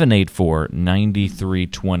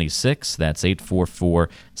 844-784-9326. That's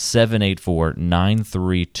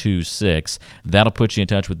 844-784-9326. That'll put you in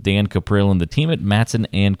touch with Dan Caprill and the team at Matson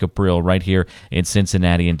and Caprill right here in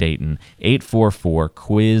Cincinnati and Dayton.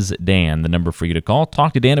 844-QUIZ-DAN, the number for you to call.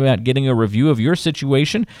 Talk to Dan about getting a review of your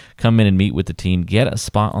situation. Come in and meet with the team. Get a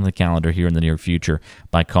spot on the calendar here in the near future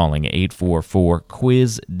by calling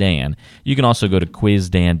 844-QUIZ-DAN. You can also go to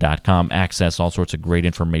quizdan.com, access all sorts of great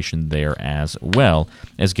information there as well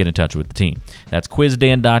as get in touch with the team. That's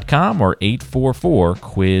quizdan.com or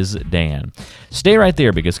 844-QUIZ-DAN. Stay right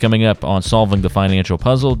there, because coming up on Solving the Financial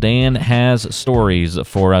Puzzle, Dan has stories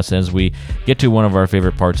for us as we get to one of our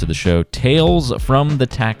favorite parts of the show, Tales from the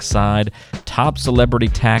Tax Side, Top Celebrity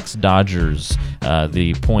Tax Dodgers,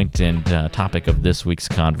 the point and topic of this week's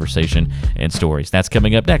conversation and stories. That's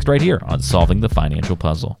coming up next right here on Solving the Financial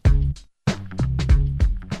Puzzle.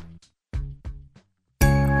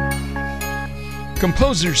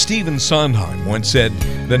 Composer Stephen Sondheim once said,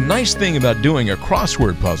 "The nice thing about doing a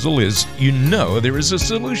crossword puzzle is you know there is a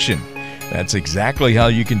solution." That's exactly how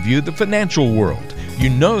you can view the financial world.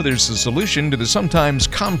 You know there's a solution to the sometimes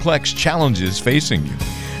complex challenges facing you,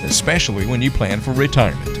 especially when you plan for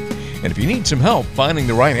retirement. And if you need some help finding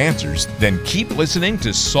the right answers, then keep listening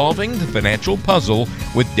to Solving the Financial Puzzle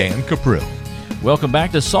with Dan Caprill. Welcome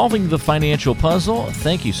back to Solving the Financial Puzzle.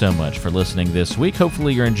 Thank you so much for listening this week.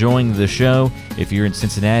 Hopefully you're enjoying the show. If you're in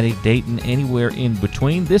Cincinnati, Dayton, anywhere in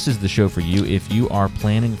between, this is the show for you. If you are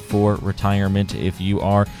planning for retirement, if you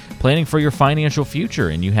are planning for your financial future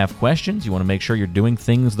and you have questions, you want to make sure you're doing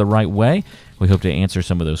things the right way, we hope to answer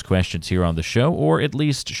some of those questions here on the show, or at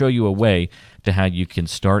least show you a way to how you can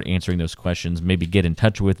start answering those questions. Maybe get in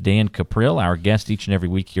touch with Dan Caprill, our guest each and every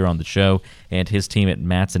week here on the show, and his team at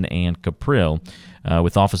Matson and Caprill,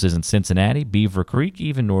 with offices in Cincinnati, Beaver Creek,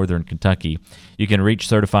 even Northern Kentucky. You can reach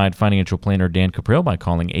certified financial planner Dan Caprill by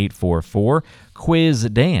calling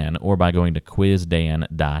 844-QUIZ-DAN or by going to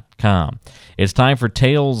quizdan.com. It's time for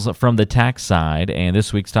Tales from the Tax Side, and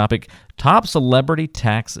this week's topic, Top Celebrity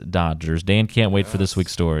Tax Dodgers. Dan can't wait for this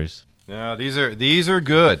week's stories. No, these are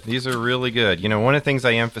good. These are really good. You know, one of the things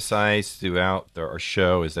I emphasize throughout our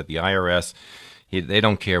show is that the IRS, they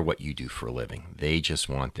don't care what you do for a living. They just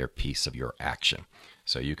want their piece of your action.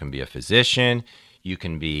 So you can be a physician, you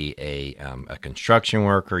can be a construction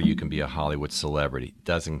worker, you can be a Hollywood celebrity.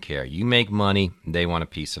 Doesn't care. You make money, they want a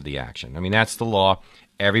piece of the action. I mean, that's the law.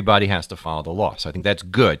 Everybody has to follow the law. So I think that's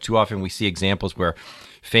good. Too often we see examples where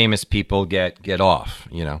famous people get off.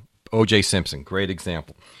 You know, O.J. Simpson, great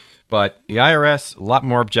example. But the IRS, a lot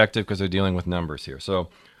more objective because they're dealing with numbers here. So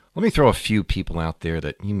let me throw a few people out there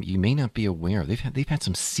that you may not be aware of. They've had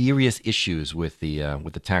some serious issues with the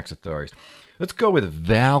tax authorities. Let's go with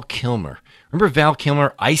Val Kilmer. Remember Val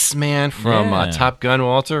Kilmer, Iceman from Top Gun,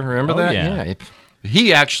 Walter? Remember that? Yeah.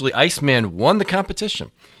 He actually, Iceman won the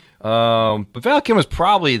competition. But Val Kilmer's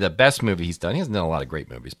probably the best movie he's done. He hasn't done a lot of great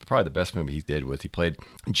movies, but probably the best movie he did was he played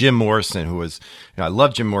Jim Morrison, who was, I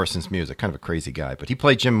love Jim Morrison's music, kind of a crazy guy, but he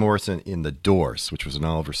played Jim Morrison in The Doors, which was an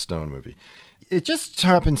Oliver Stone movie. It just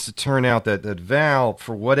happens to turn out that Val,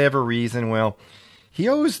 for whatever reason, well, he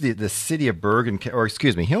owes the city of Bergen, he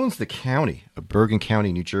owns the county of Bergen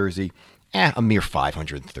County, New Jersey, a mere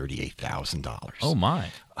 $538,000. Oh, my.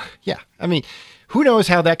 Yeah. I mean, who knows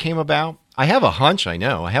how that came about? I have a hunch. I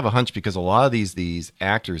know. I have a hunch because a lot of these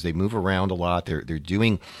actors, they move around a lot. They're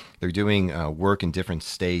doing work in different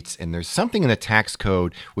states, and there's something in the tax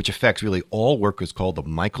code which affects really all workers called the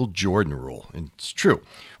Michael Jordan rule. And it's true.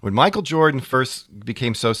 When Michael Jordan first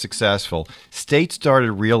became so successful, states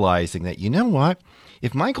started realizing that, you know what?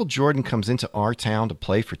 If Michael Jordan comes into our town to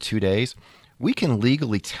play for 2 days, we can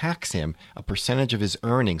legally tax him a percentage of his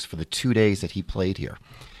earnings for the 2 days that he played here.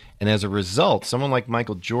 And as a result, someone like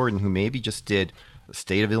Michael Jordan, who maybe just did a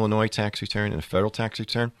state of Illinois tax return and a federal tax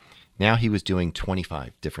return, now he was doing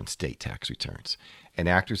 25 different state tax returns. And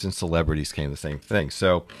actors and celebrities came the same thing.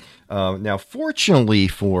 So now, fortunately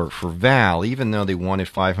for Val, even though they wanted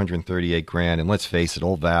 $538,000, and let's face it,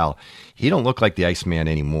 old Val, he don't look like the Iceman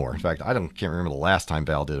anymore. In fact, can't remember the last time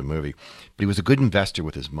Val did a movie, but he was a good investor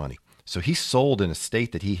with his money. So he sold an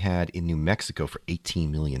estate that he had in New Mexico for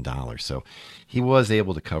 $18 million. So he was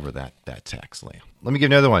able to cover that tax lien. Let me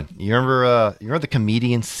give you another one. You remember the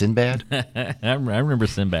comedian Sinbad? I remember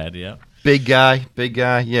Sinbad, yeah. Big guy,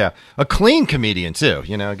 yeah. A clean comedian, too.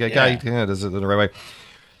 You know, a guy who does it the right way.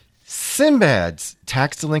 Sinbad's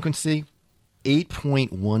tax delinquency,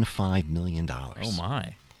 $8.15 million. Oh,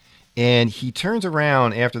 my. And he turns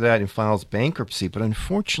around after that and files bankruptcy. But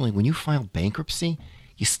unfortunately, when you file bankruptcy,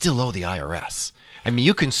 you still owe the IRS. I mean,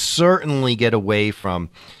 you can certainly get away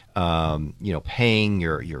from, paying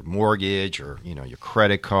your mortgage or, your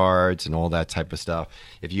credit cards and all that type of stuff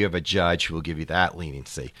if you have a judge who will give you that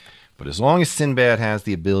leniency. But as long as Sinbad has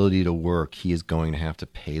the ability to work, he is going to have to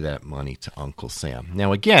pay that money to Uncle Sam.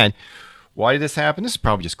 Now, again, why did this happen? This is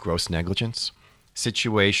probably just gross negligence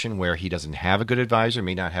situation where he doesn't have a good advisor,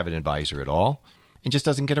 may not have an advisor at all, and just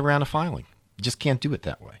doesn't get around to filing. You just can't do it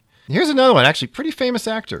that way. Here's another one, actually, pretty famous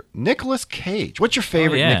actor, Nicolas Cage. What's your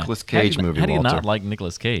favorite Nicolas Cage movie, How do you Walter? not like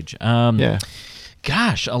Nicolas Cage? Yeah.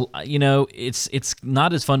 Gosh, it's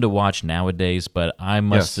not as fun to watch nowadays, but I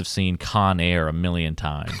must have seen Con Air a million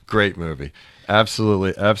times. Great movie.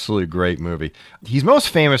 Absolutely great movie. He's most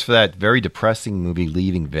famous for that very depressing movie,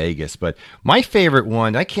 Leaving Vegas. But my favorite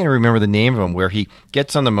one, I can't remember the name of him, where he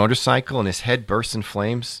gets on the motorcycle and his head bursts in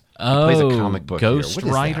flames. He plays a comic book Ghost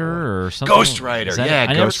hero. Rider or something? Ghost Rider, yeah,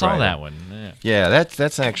 I Ghost never saw Rider. that one. Yeah,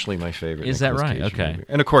 that's actually my favorite. Is that Nicolas right? Cage Okay. movie.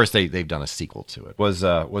 And of course they've done a sequel to it.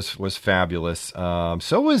 Was fabulous.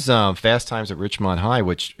 So was Fast Times at Ridgemont High,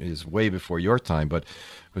 which is way before your time, but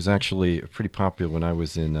was actually pretty popular when I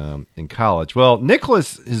was in college. Well,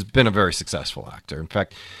 Nicholas has been a very successful actor. In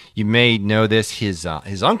fact, you may know this. His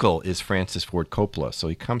uncle is Francis Ford Coppola, so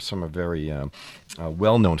he comes from a very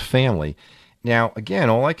well-known family. Now, again,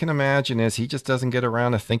 all I can imagine is he just doesn't get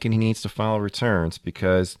around to thinking he needs to file returns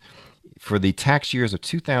because for the tax years of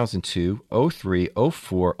 2002, 03,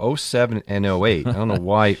 04, 07, and 08, I don't know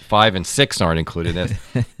why 5 and 6 aren't included in this,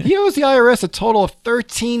 he owes the IRS a total of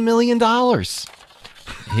 $13 million.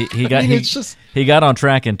 He got on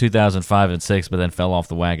track in 2005 and 6, but then fell off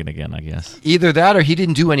the wagon again, I guess. Either that or he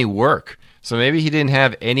didn't do any work. So maybe he didn't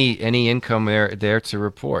have any income there to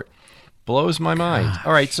report. Blows my mind.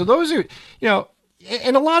 All right, so those are,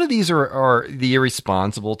 and a lot of these are the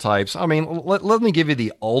irresponsible types. I mean, let me give you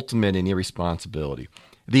the ultimate in irresponsibility.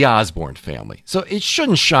 The Osborne family. So it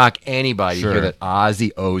shouldn't shock anybody here that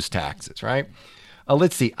Ozzy owes taxes, right?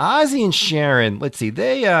 Let's see. Ozzy and Sharon,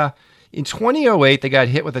 they in 2008, they got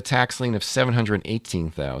hit with a tax lien of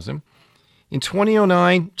 $718,000. In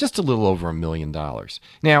 2009, just a little over $1 million.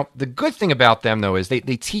 Now, the good thing about them, though, is they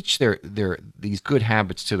teach these good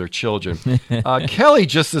habits to their children. Kelly,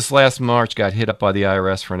 just this last March, got hit up by the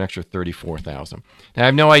IRS for an extra $34,000. Now, I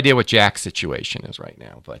have no idea what Jack's situation is right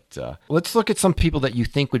now, but let's look at some people that you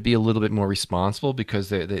think would be a little bit more responsible because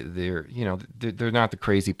they're not the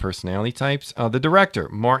crazy personality types. The director,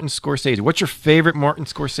 Martin Scorsese. What's your favorite Martin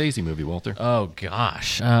Scorsese movie, Walter? Oh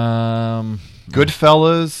gosh.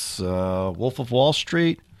 Goodfellas, Wolf of Wall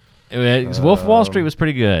Street. Wolf of Wall Street was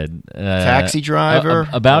pretty good. Taxi Driver.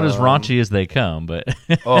 About as raunchy as they come, but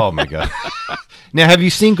oh my god! Now, have you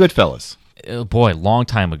seen Goodfellas? Boy, long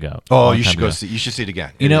time ago. Oh, you should go see. You should see it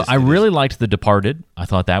again. I really liked The Departed. I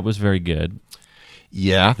thought that was very good.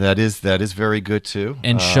 Yeah, that is very good too.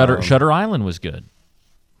 And Shutter Island was good.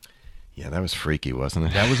 Yeah, that was freaky, wasn't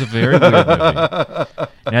it? That was a very weird movie.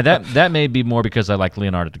 Now that may be more because I like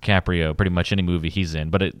Leonardo DiCaprio. Pretty much any movie he's in,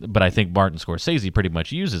 but I think Martin Scorsese pretty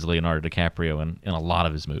much uses Leonardo DiCaprio in a lot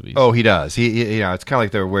of his movies. Oh, he does. He it's kind of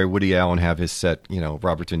like the way Woody Allen have his set.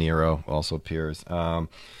 Robert De Niro also appears.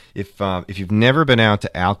 If you've never been out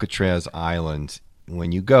to Alcatraz Island,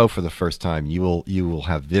 when you go for the first time, you will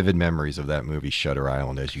have vivid memories of that movie Shutter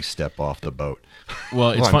Island as you step off the boat.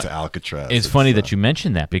 Well, it's to Alcatraz. It's funny that you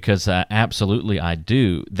mentioned that because absolutely I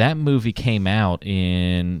do. That movie came out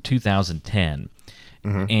in 2010.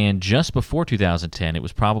 Mm-hmm. And just before 2010, it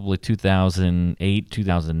was probably 2008,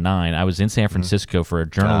 2009, I was in San Francisco for a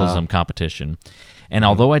journalism competition. And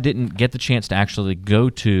although I didn't get the chance to actually go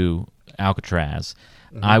to Alcatraz,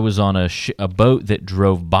 I was on a boat that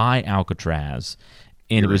drove by Alcatraz,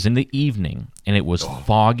 and it was in the evening, and it was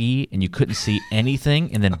foggy, and you couldn't see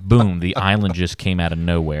anything, and then boom, the island just came out of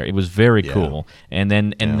nowhere. It was very cool, and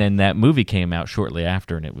then that movie came out shortly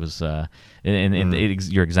after, and it was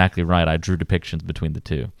you're exactly right. I drew depictions between the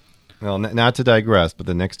two. Well, not to digress, but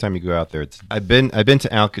the next time you go out there, I've been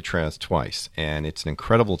to Alcatraz twice, and it's an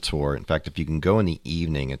incredible tour. In fact, if you can go in the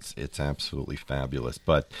evening, it's absolutely fabulous.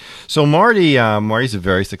 But so Marty's a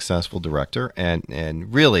very successful director,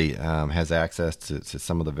 and really has access to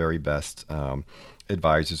some of the very best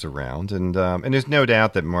advisors around, and there's no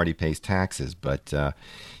doubt that Marty pays taxes, but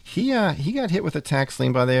he got hit with a tax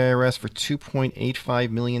lien by the IRS for $2.85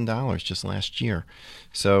 million just last year.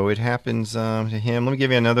 So it happens to him. Let me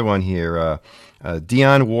give you another one here.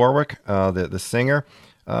 Dionne Warwick, the singer,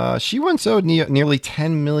 she once owed nearly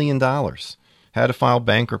 $10 million. Had to file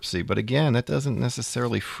bankruptcy, but again, that doesn't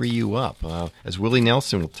necessarily free you up. As Willie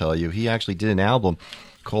Nelson will tell you, he actually did an album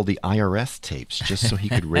called the IRS Tapes just so he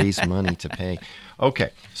could raise money to pay.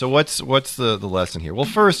 Okay, so what's the lesson here? Well,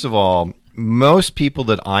 first of all, most people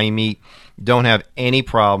that I meet don't have any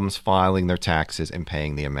problems filing their taxes and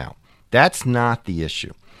paying the amount. That's not the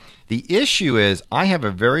issue. The issue is I have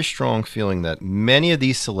a very strong feeling that many of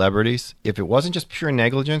these celebrities, if it wasn't just pure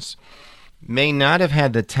negligence, may not have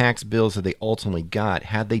had the tax bills that they ultimately got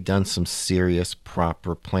had they done some serious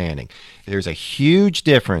proper planning. There's a huge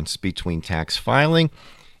difference between tax filing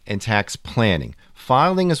and tax planning.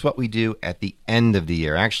 Filing is what we do at the end of the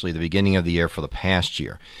year, actually the beginning of the year for the past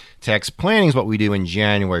year. Tax planning is what we do in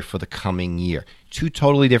January for the coming year. Two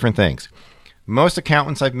totally different things. Most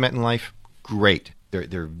accountants I've met in life, great.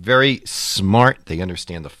 They're very smart. They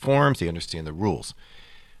understand the forms. They understand the rules.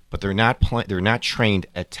 But they're not trained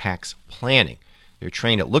at tax planning. They're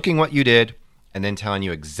trained at looking what you did and then telling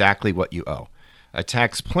you exactly what you owe. A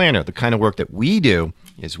tax planner, the kind of work that we do,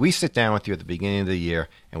 is we sit down with you at the beginning of the year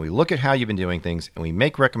and we look at how you've been doing things and we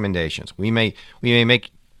make recommendations. We may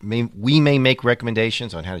make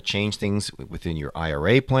recommendations on how to change things within your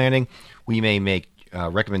IRA planning. We may make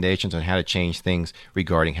recommendations on how to change things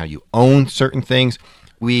regarding how you own certain things.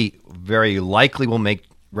 We very likely will make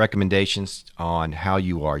recommendations on how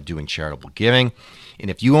you are doing charitable giving. And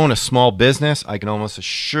if you own a small business, I can almost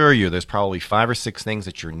assure you there's probably 5 or 6 things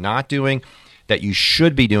that you're not doing that you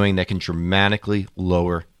should be doing that can dramatically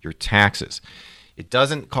lower your taxes. It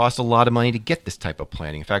doesn't cost a lot of money to get this type of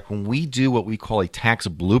planning. In fact, when we do what we call a tax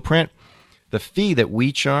blueprint, the fee that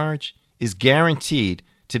we charge is guaranteed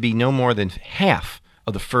to be no more than half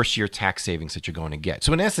of the first year tax savings that you're going to get.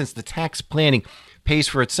 So in essence, the tax planning pays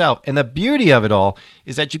for itself. And the beauty of it all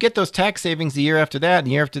is that you get those tax savings the year after that, and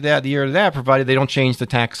the year after that, the year after that, provided they don't change the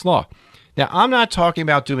tax law. Now, I'm not talking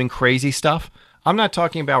about doing crazy stuff. I'm not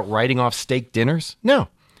talking about writing off steak dinners. No,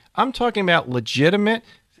 I'm talking about legitimate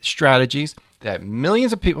strategies that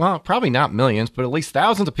millions of people, well, probably not millions, but at least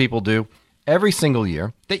thousands of people do every single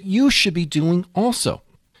year that you should be doing also.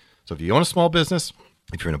 So if you own a small business,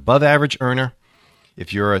 if you're an above average earner,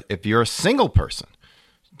 if you're a single person,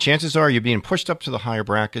 chances are you're being pushed up to the higher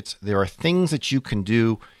brackets. There are things that you can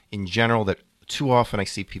do in general that too often I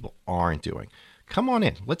see people aren't doing. Come on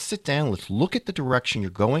in. Let's sit down. Let's look at the direction you're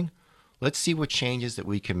going. Let's see what changes that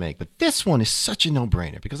we can make. But this one is such a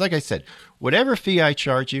no-brainer because, like I said, whatever fee I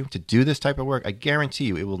charge you to do this type of work, I guarantee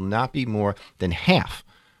you it will not be more than half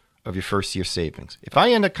of your first year savings. If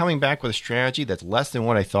I end up coming back with a strategy that's less than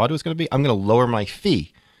what I thought it was going to be, I'm going to lower my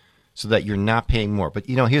fee so that you're not paying more. But,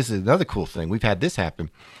 here's another cool thing. We've had this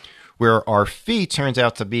happen where our fee turns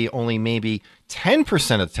out to be only maybe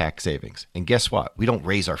 10% of the tax savings. And guess what? We don't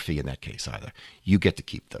raise our fee in that case either. You get to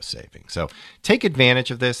keep those savings. So take advantage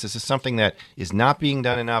of this. This is something that is not being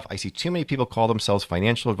done enough. I see too many people call themselves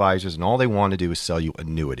financial advisors, and all they want to do is sell you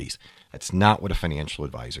annuities. That's not what a financial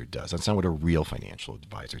advisor does. That's not what a real financial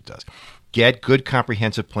advisor does. Get good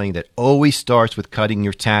comprehensive planning that always starts with cutting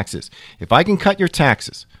your taxes. If I can cut your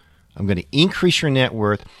taxes, I'm going to increase your net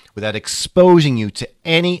worth without exposing you to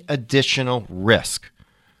any additional risk.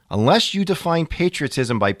 Unless you define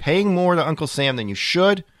patriotism by paying more to Uncle Sam than you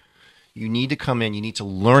should, you need to come in. You need to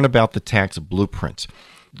learn about the tax blueprints.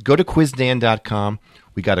 Go to quizdan.com.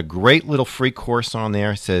 We got a great little free course on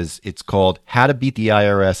there. It's called How to Beat the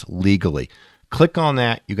IRS Legally. Click on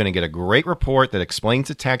that. You're going to get a great report that explains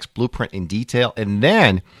the tax blueprint in detail. And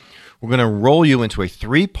then we're going to roll you into a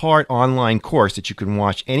 3-part online course that you can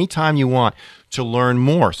watch anytime you want to learn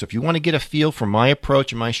more. So if you want to get a feel for my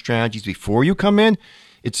approach and my strategies before you come in,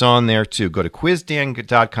 it's on there too. Go to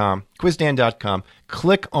quizdan.com,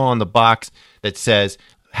 click on the box that says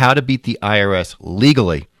How to Beat the IRS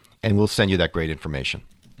Legally, and we'll send you that great information.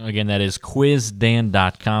 Again, that is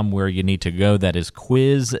quizdan.com where you need to go. That is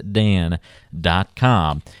quizdan.com,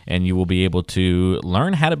 and you will be able to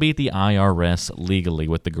learn how to beat the IRS legally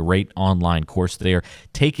with the great online course there.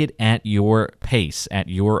 Take it at your pace, at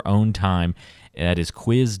your own time. That is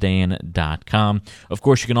quizdan.com. Of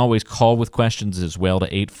course, you can always call with questions as well to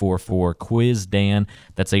 844-QUIZ-DAN.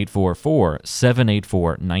 That's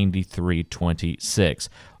 844-784-9326.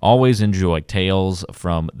 always enjoy tales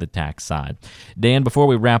from the tax side. Dan, before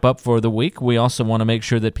we wrap up for the week, we also want to make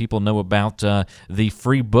sure that people know about the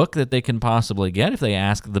free book that they can possibly get if they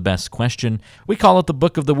ask the best question. We call it the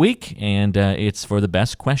Book of the Week, and it's for the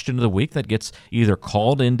best question of the week that gets either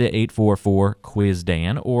called into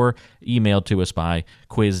 844-QUIZ-DAN or emailed to us by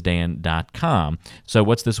quizdan.com. So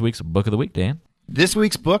what's this week's Book of the Week, Dan? This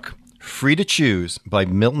week's book, Free to Choose by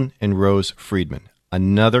Milton and Rose Friedman.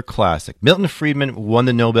 Another classic. Milton Friedman won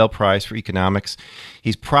the Nobel Prize for Economics.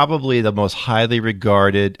 He's probably the most highly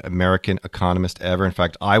regarded American economist ever. In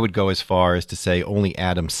fact, I would go as far as to say only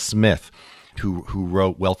Adam Smith, who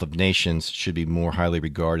wrote Wealth of Nations, should be more highly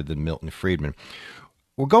regarded than Milton Friedman.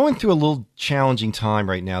 We're going through a little challenging time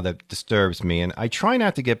right now that disturbs me, and I try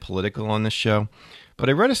not to get political on this show, but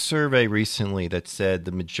I read a survey recently that said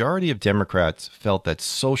the majority of Democrats felt that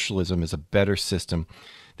socialism is a better system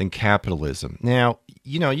than capitalism. Now,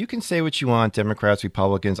 you can say what you want, Democrats,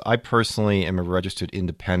 Republicans. I personally am a registered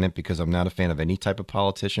independent because I'm not a fan of any type of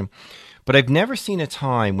politician. But I've never seen a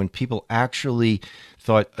time when people actually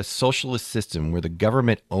thought a socialist system where the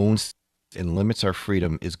government owns and limits our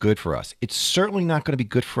freedom is good for us. It's certainly not going to be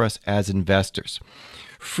good for us as investors.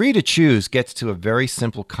 Free to choose gets to a very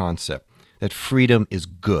simple concept that freedom is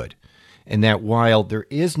good, and that while there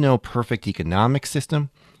is no perfect economic system,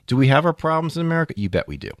 do we have our problems in America? You bet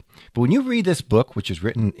we do. But when you read this book, which was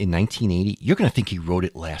written in 1980, you're going to think he wrote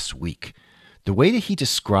it last week. The way that he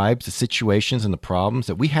describes the situations and the problems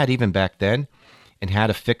that we had even back then and how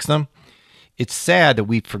to fix them, it's sad that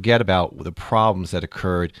we forget about the problems that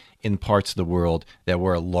occurred in parts of the world that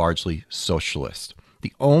were largely socialist.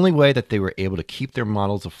 The only way that they were able to keep their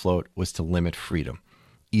models afloat was to limit freedom,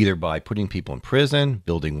 either by putting people in prison,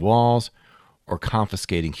 building walls, or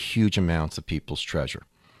confiscating huge amounts of people's treasure.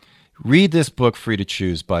 Read this book, Free to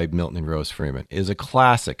Choose by Milton and Rose Friedman. It is a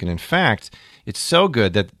classic. And in fact, it's so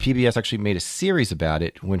good that PBS actually made a series about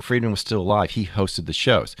it when Friedman was still alive. He hosted the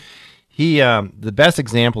shows. The best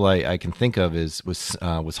example I can think of was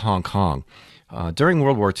Hong Kong. During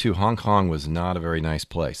World War II, Hong Kong was not a very nice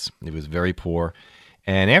place. It was very poor.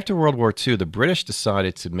 And after World War II, the British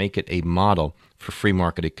decided to make it a model for free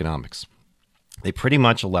market economics. They pretty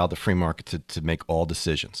much allowed the free market to make all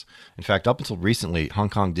decisions. In fact, up until recently, Hong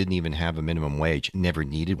Kong didn't even have a minimum wage, never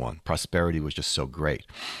needed one. Prosperity was just so great.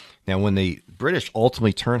 Now, when the British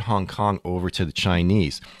ultimately turned Hong Kong over to the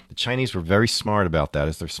Chinese were very smart about that,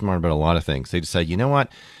 as they're smart about a lot of things. They decided, you know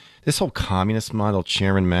what? This whole communist model,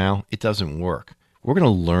 Chairman Mao, it doesn't work. We're going to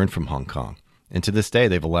learn from Hong Kong. And to this day,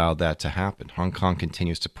 they've allowed that to happen. Hong Kong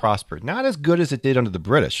continues to prosper. Not as good as it did under the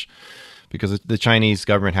British, because the Chinese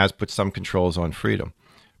government has put some controls on freedom.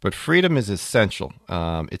 But freedom is essential.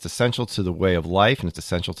 It's essential to the way of life, and it's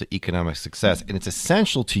essential to economic success, and it's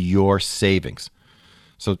essential to your savings.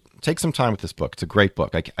 So take some time with this book. It's a great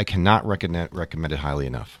book. I cannot recommend it highly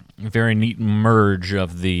enough. A very neat merge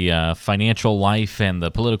of the financial life and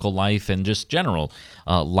the political life and just general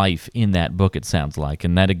life in that book, it sounds like.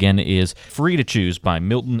 And that, again, is Free to Choose by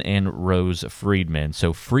Milton and Rose Friedman.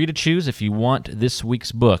 So Free to Choose, if you want this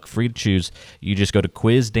week's book, Free to Choose, you just go to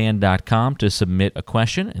quizdan.com to submit a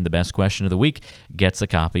question, and the best question of the week gets a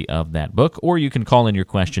copy of that book. Or you can call in your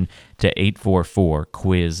question to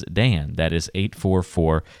 844-QUIZ-DAN. That is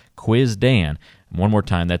 844-QUIZ-DAN. One more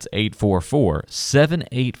time, that's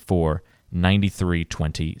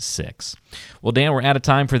 844-784-9326. Well, Dan, we're out of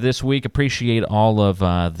time for this week. Appreciate all of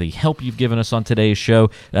the help you've given us on today's show,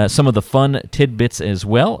 some of the fun tidbits as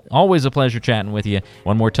well. Always a pleasure chatting with you.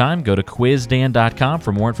 One more time, go to quizdan.com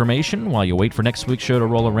for more information while you wait for next week's show to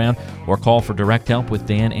roll around, or call for direct help with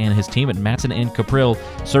Dan and his team at Matson and Caprill,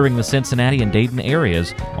 serving the Cincinnati and Dayton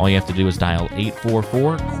areas. All you have to do is dial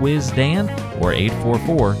 844-QUIZ-DAN or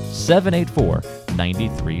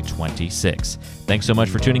 844-784-9326. Thanks so much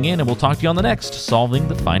for tuning in, and we'll talk to you on the next Solving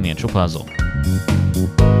the Financial Puzzle.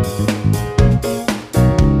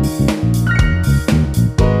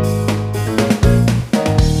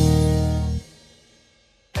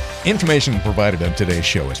 Information provided on today's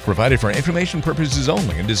show is provided for information purposes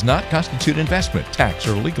only and does not constitute investment, tax,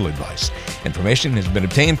 or legal advice. Information has been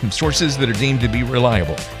obtained from sources that are deemed to be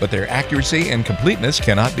reliable, but their accuracy and completeness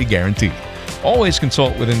cannot be guaranteed. Always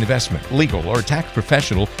consult with an investment, legal, or tax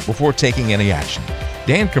professional before taking any action.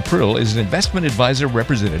 Dan Caprill is an investment advisor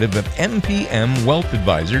representative of MPM Wealth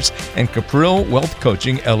Advisors and Caprill Wealth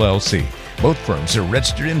Coaching, LLC. Both firms are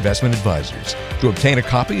registered investment advisors. To obtain a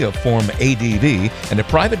copy of Form ADV and a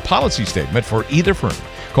private policy statement for either firm,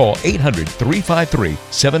 call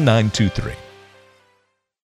 800-353-7923.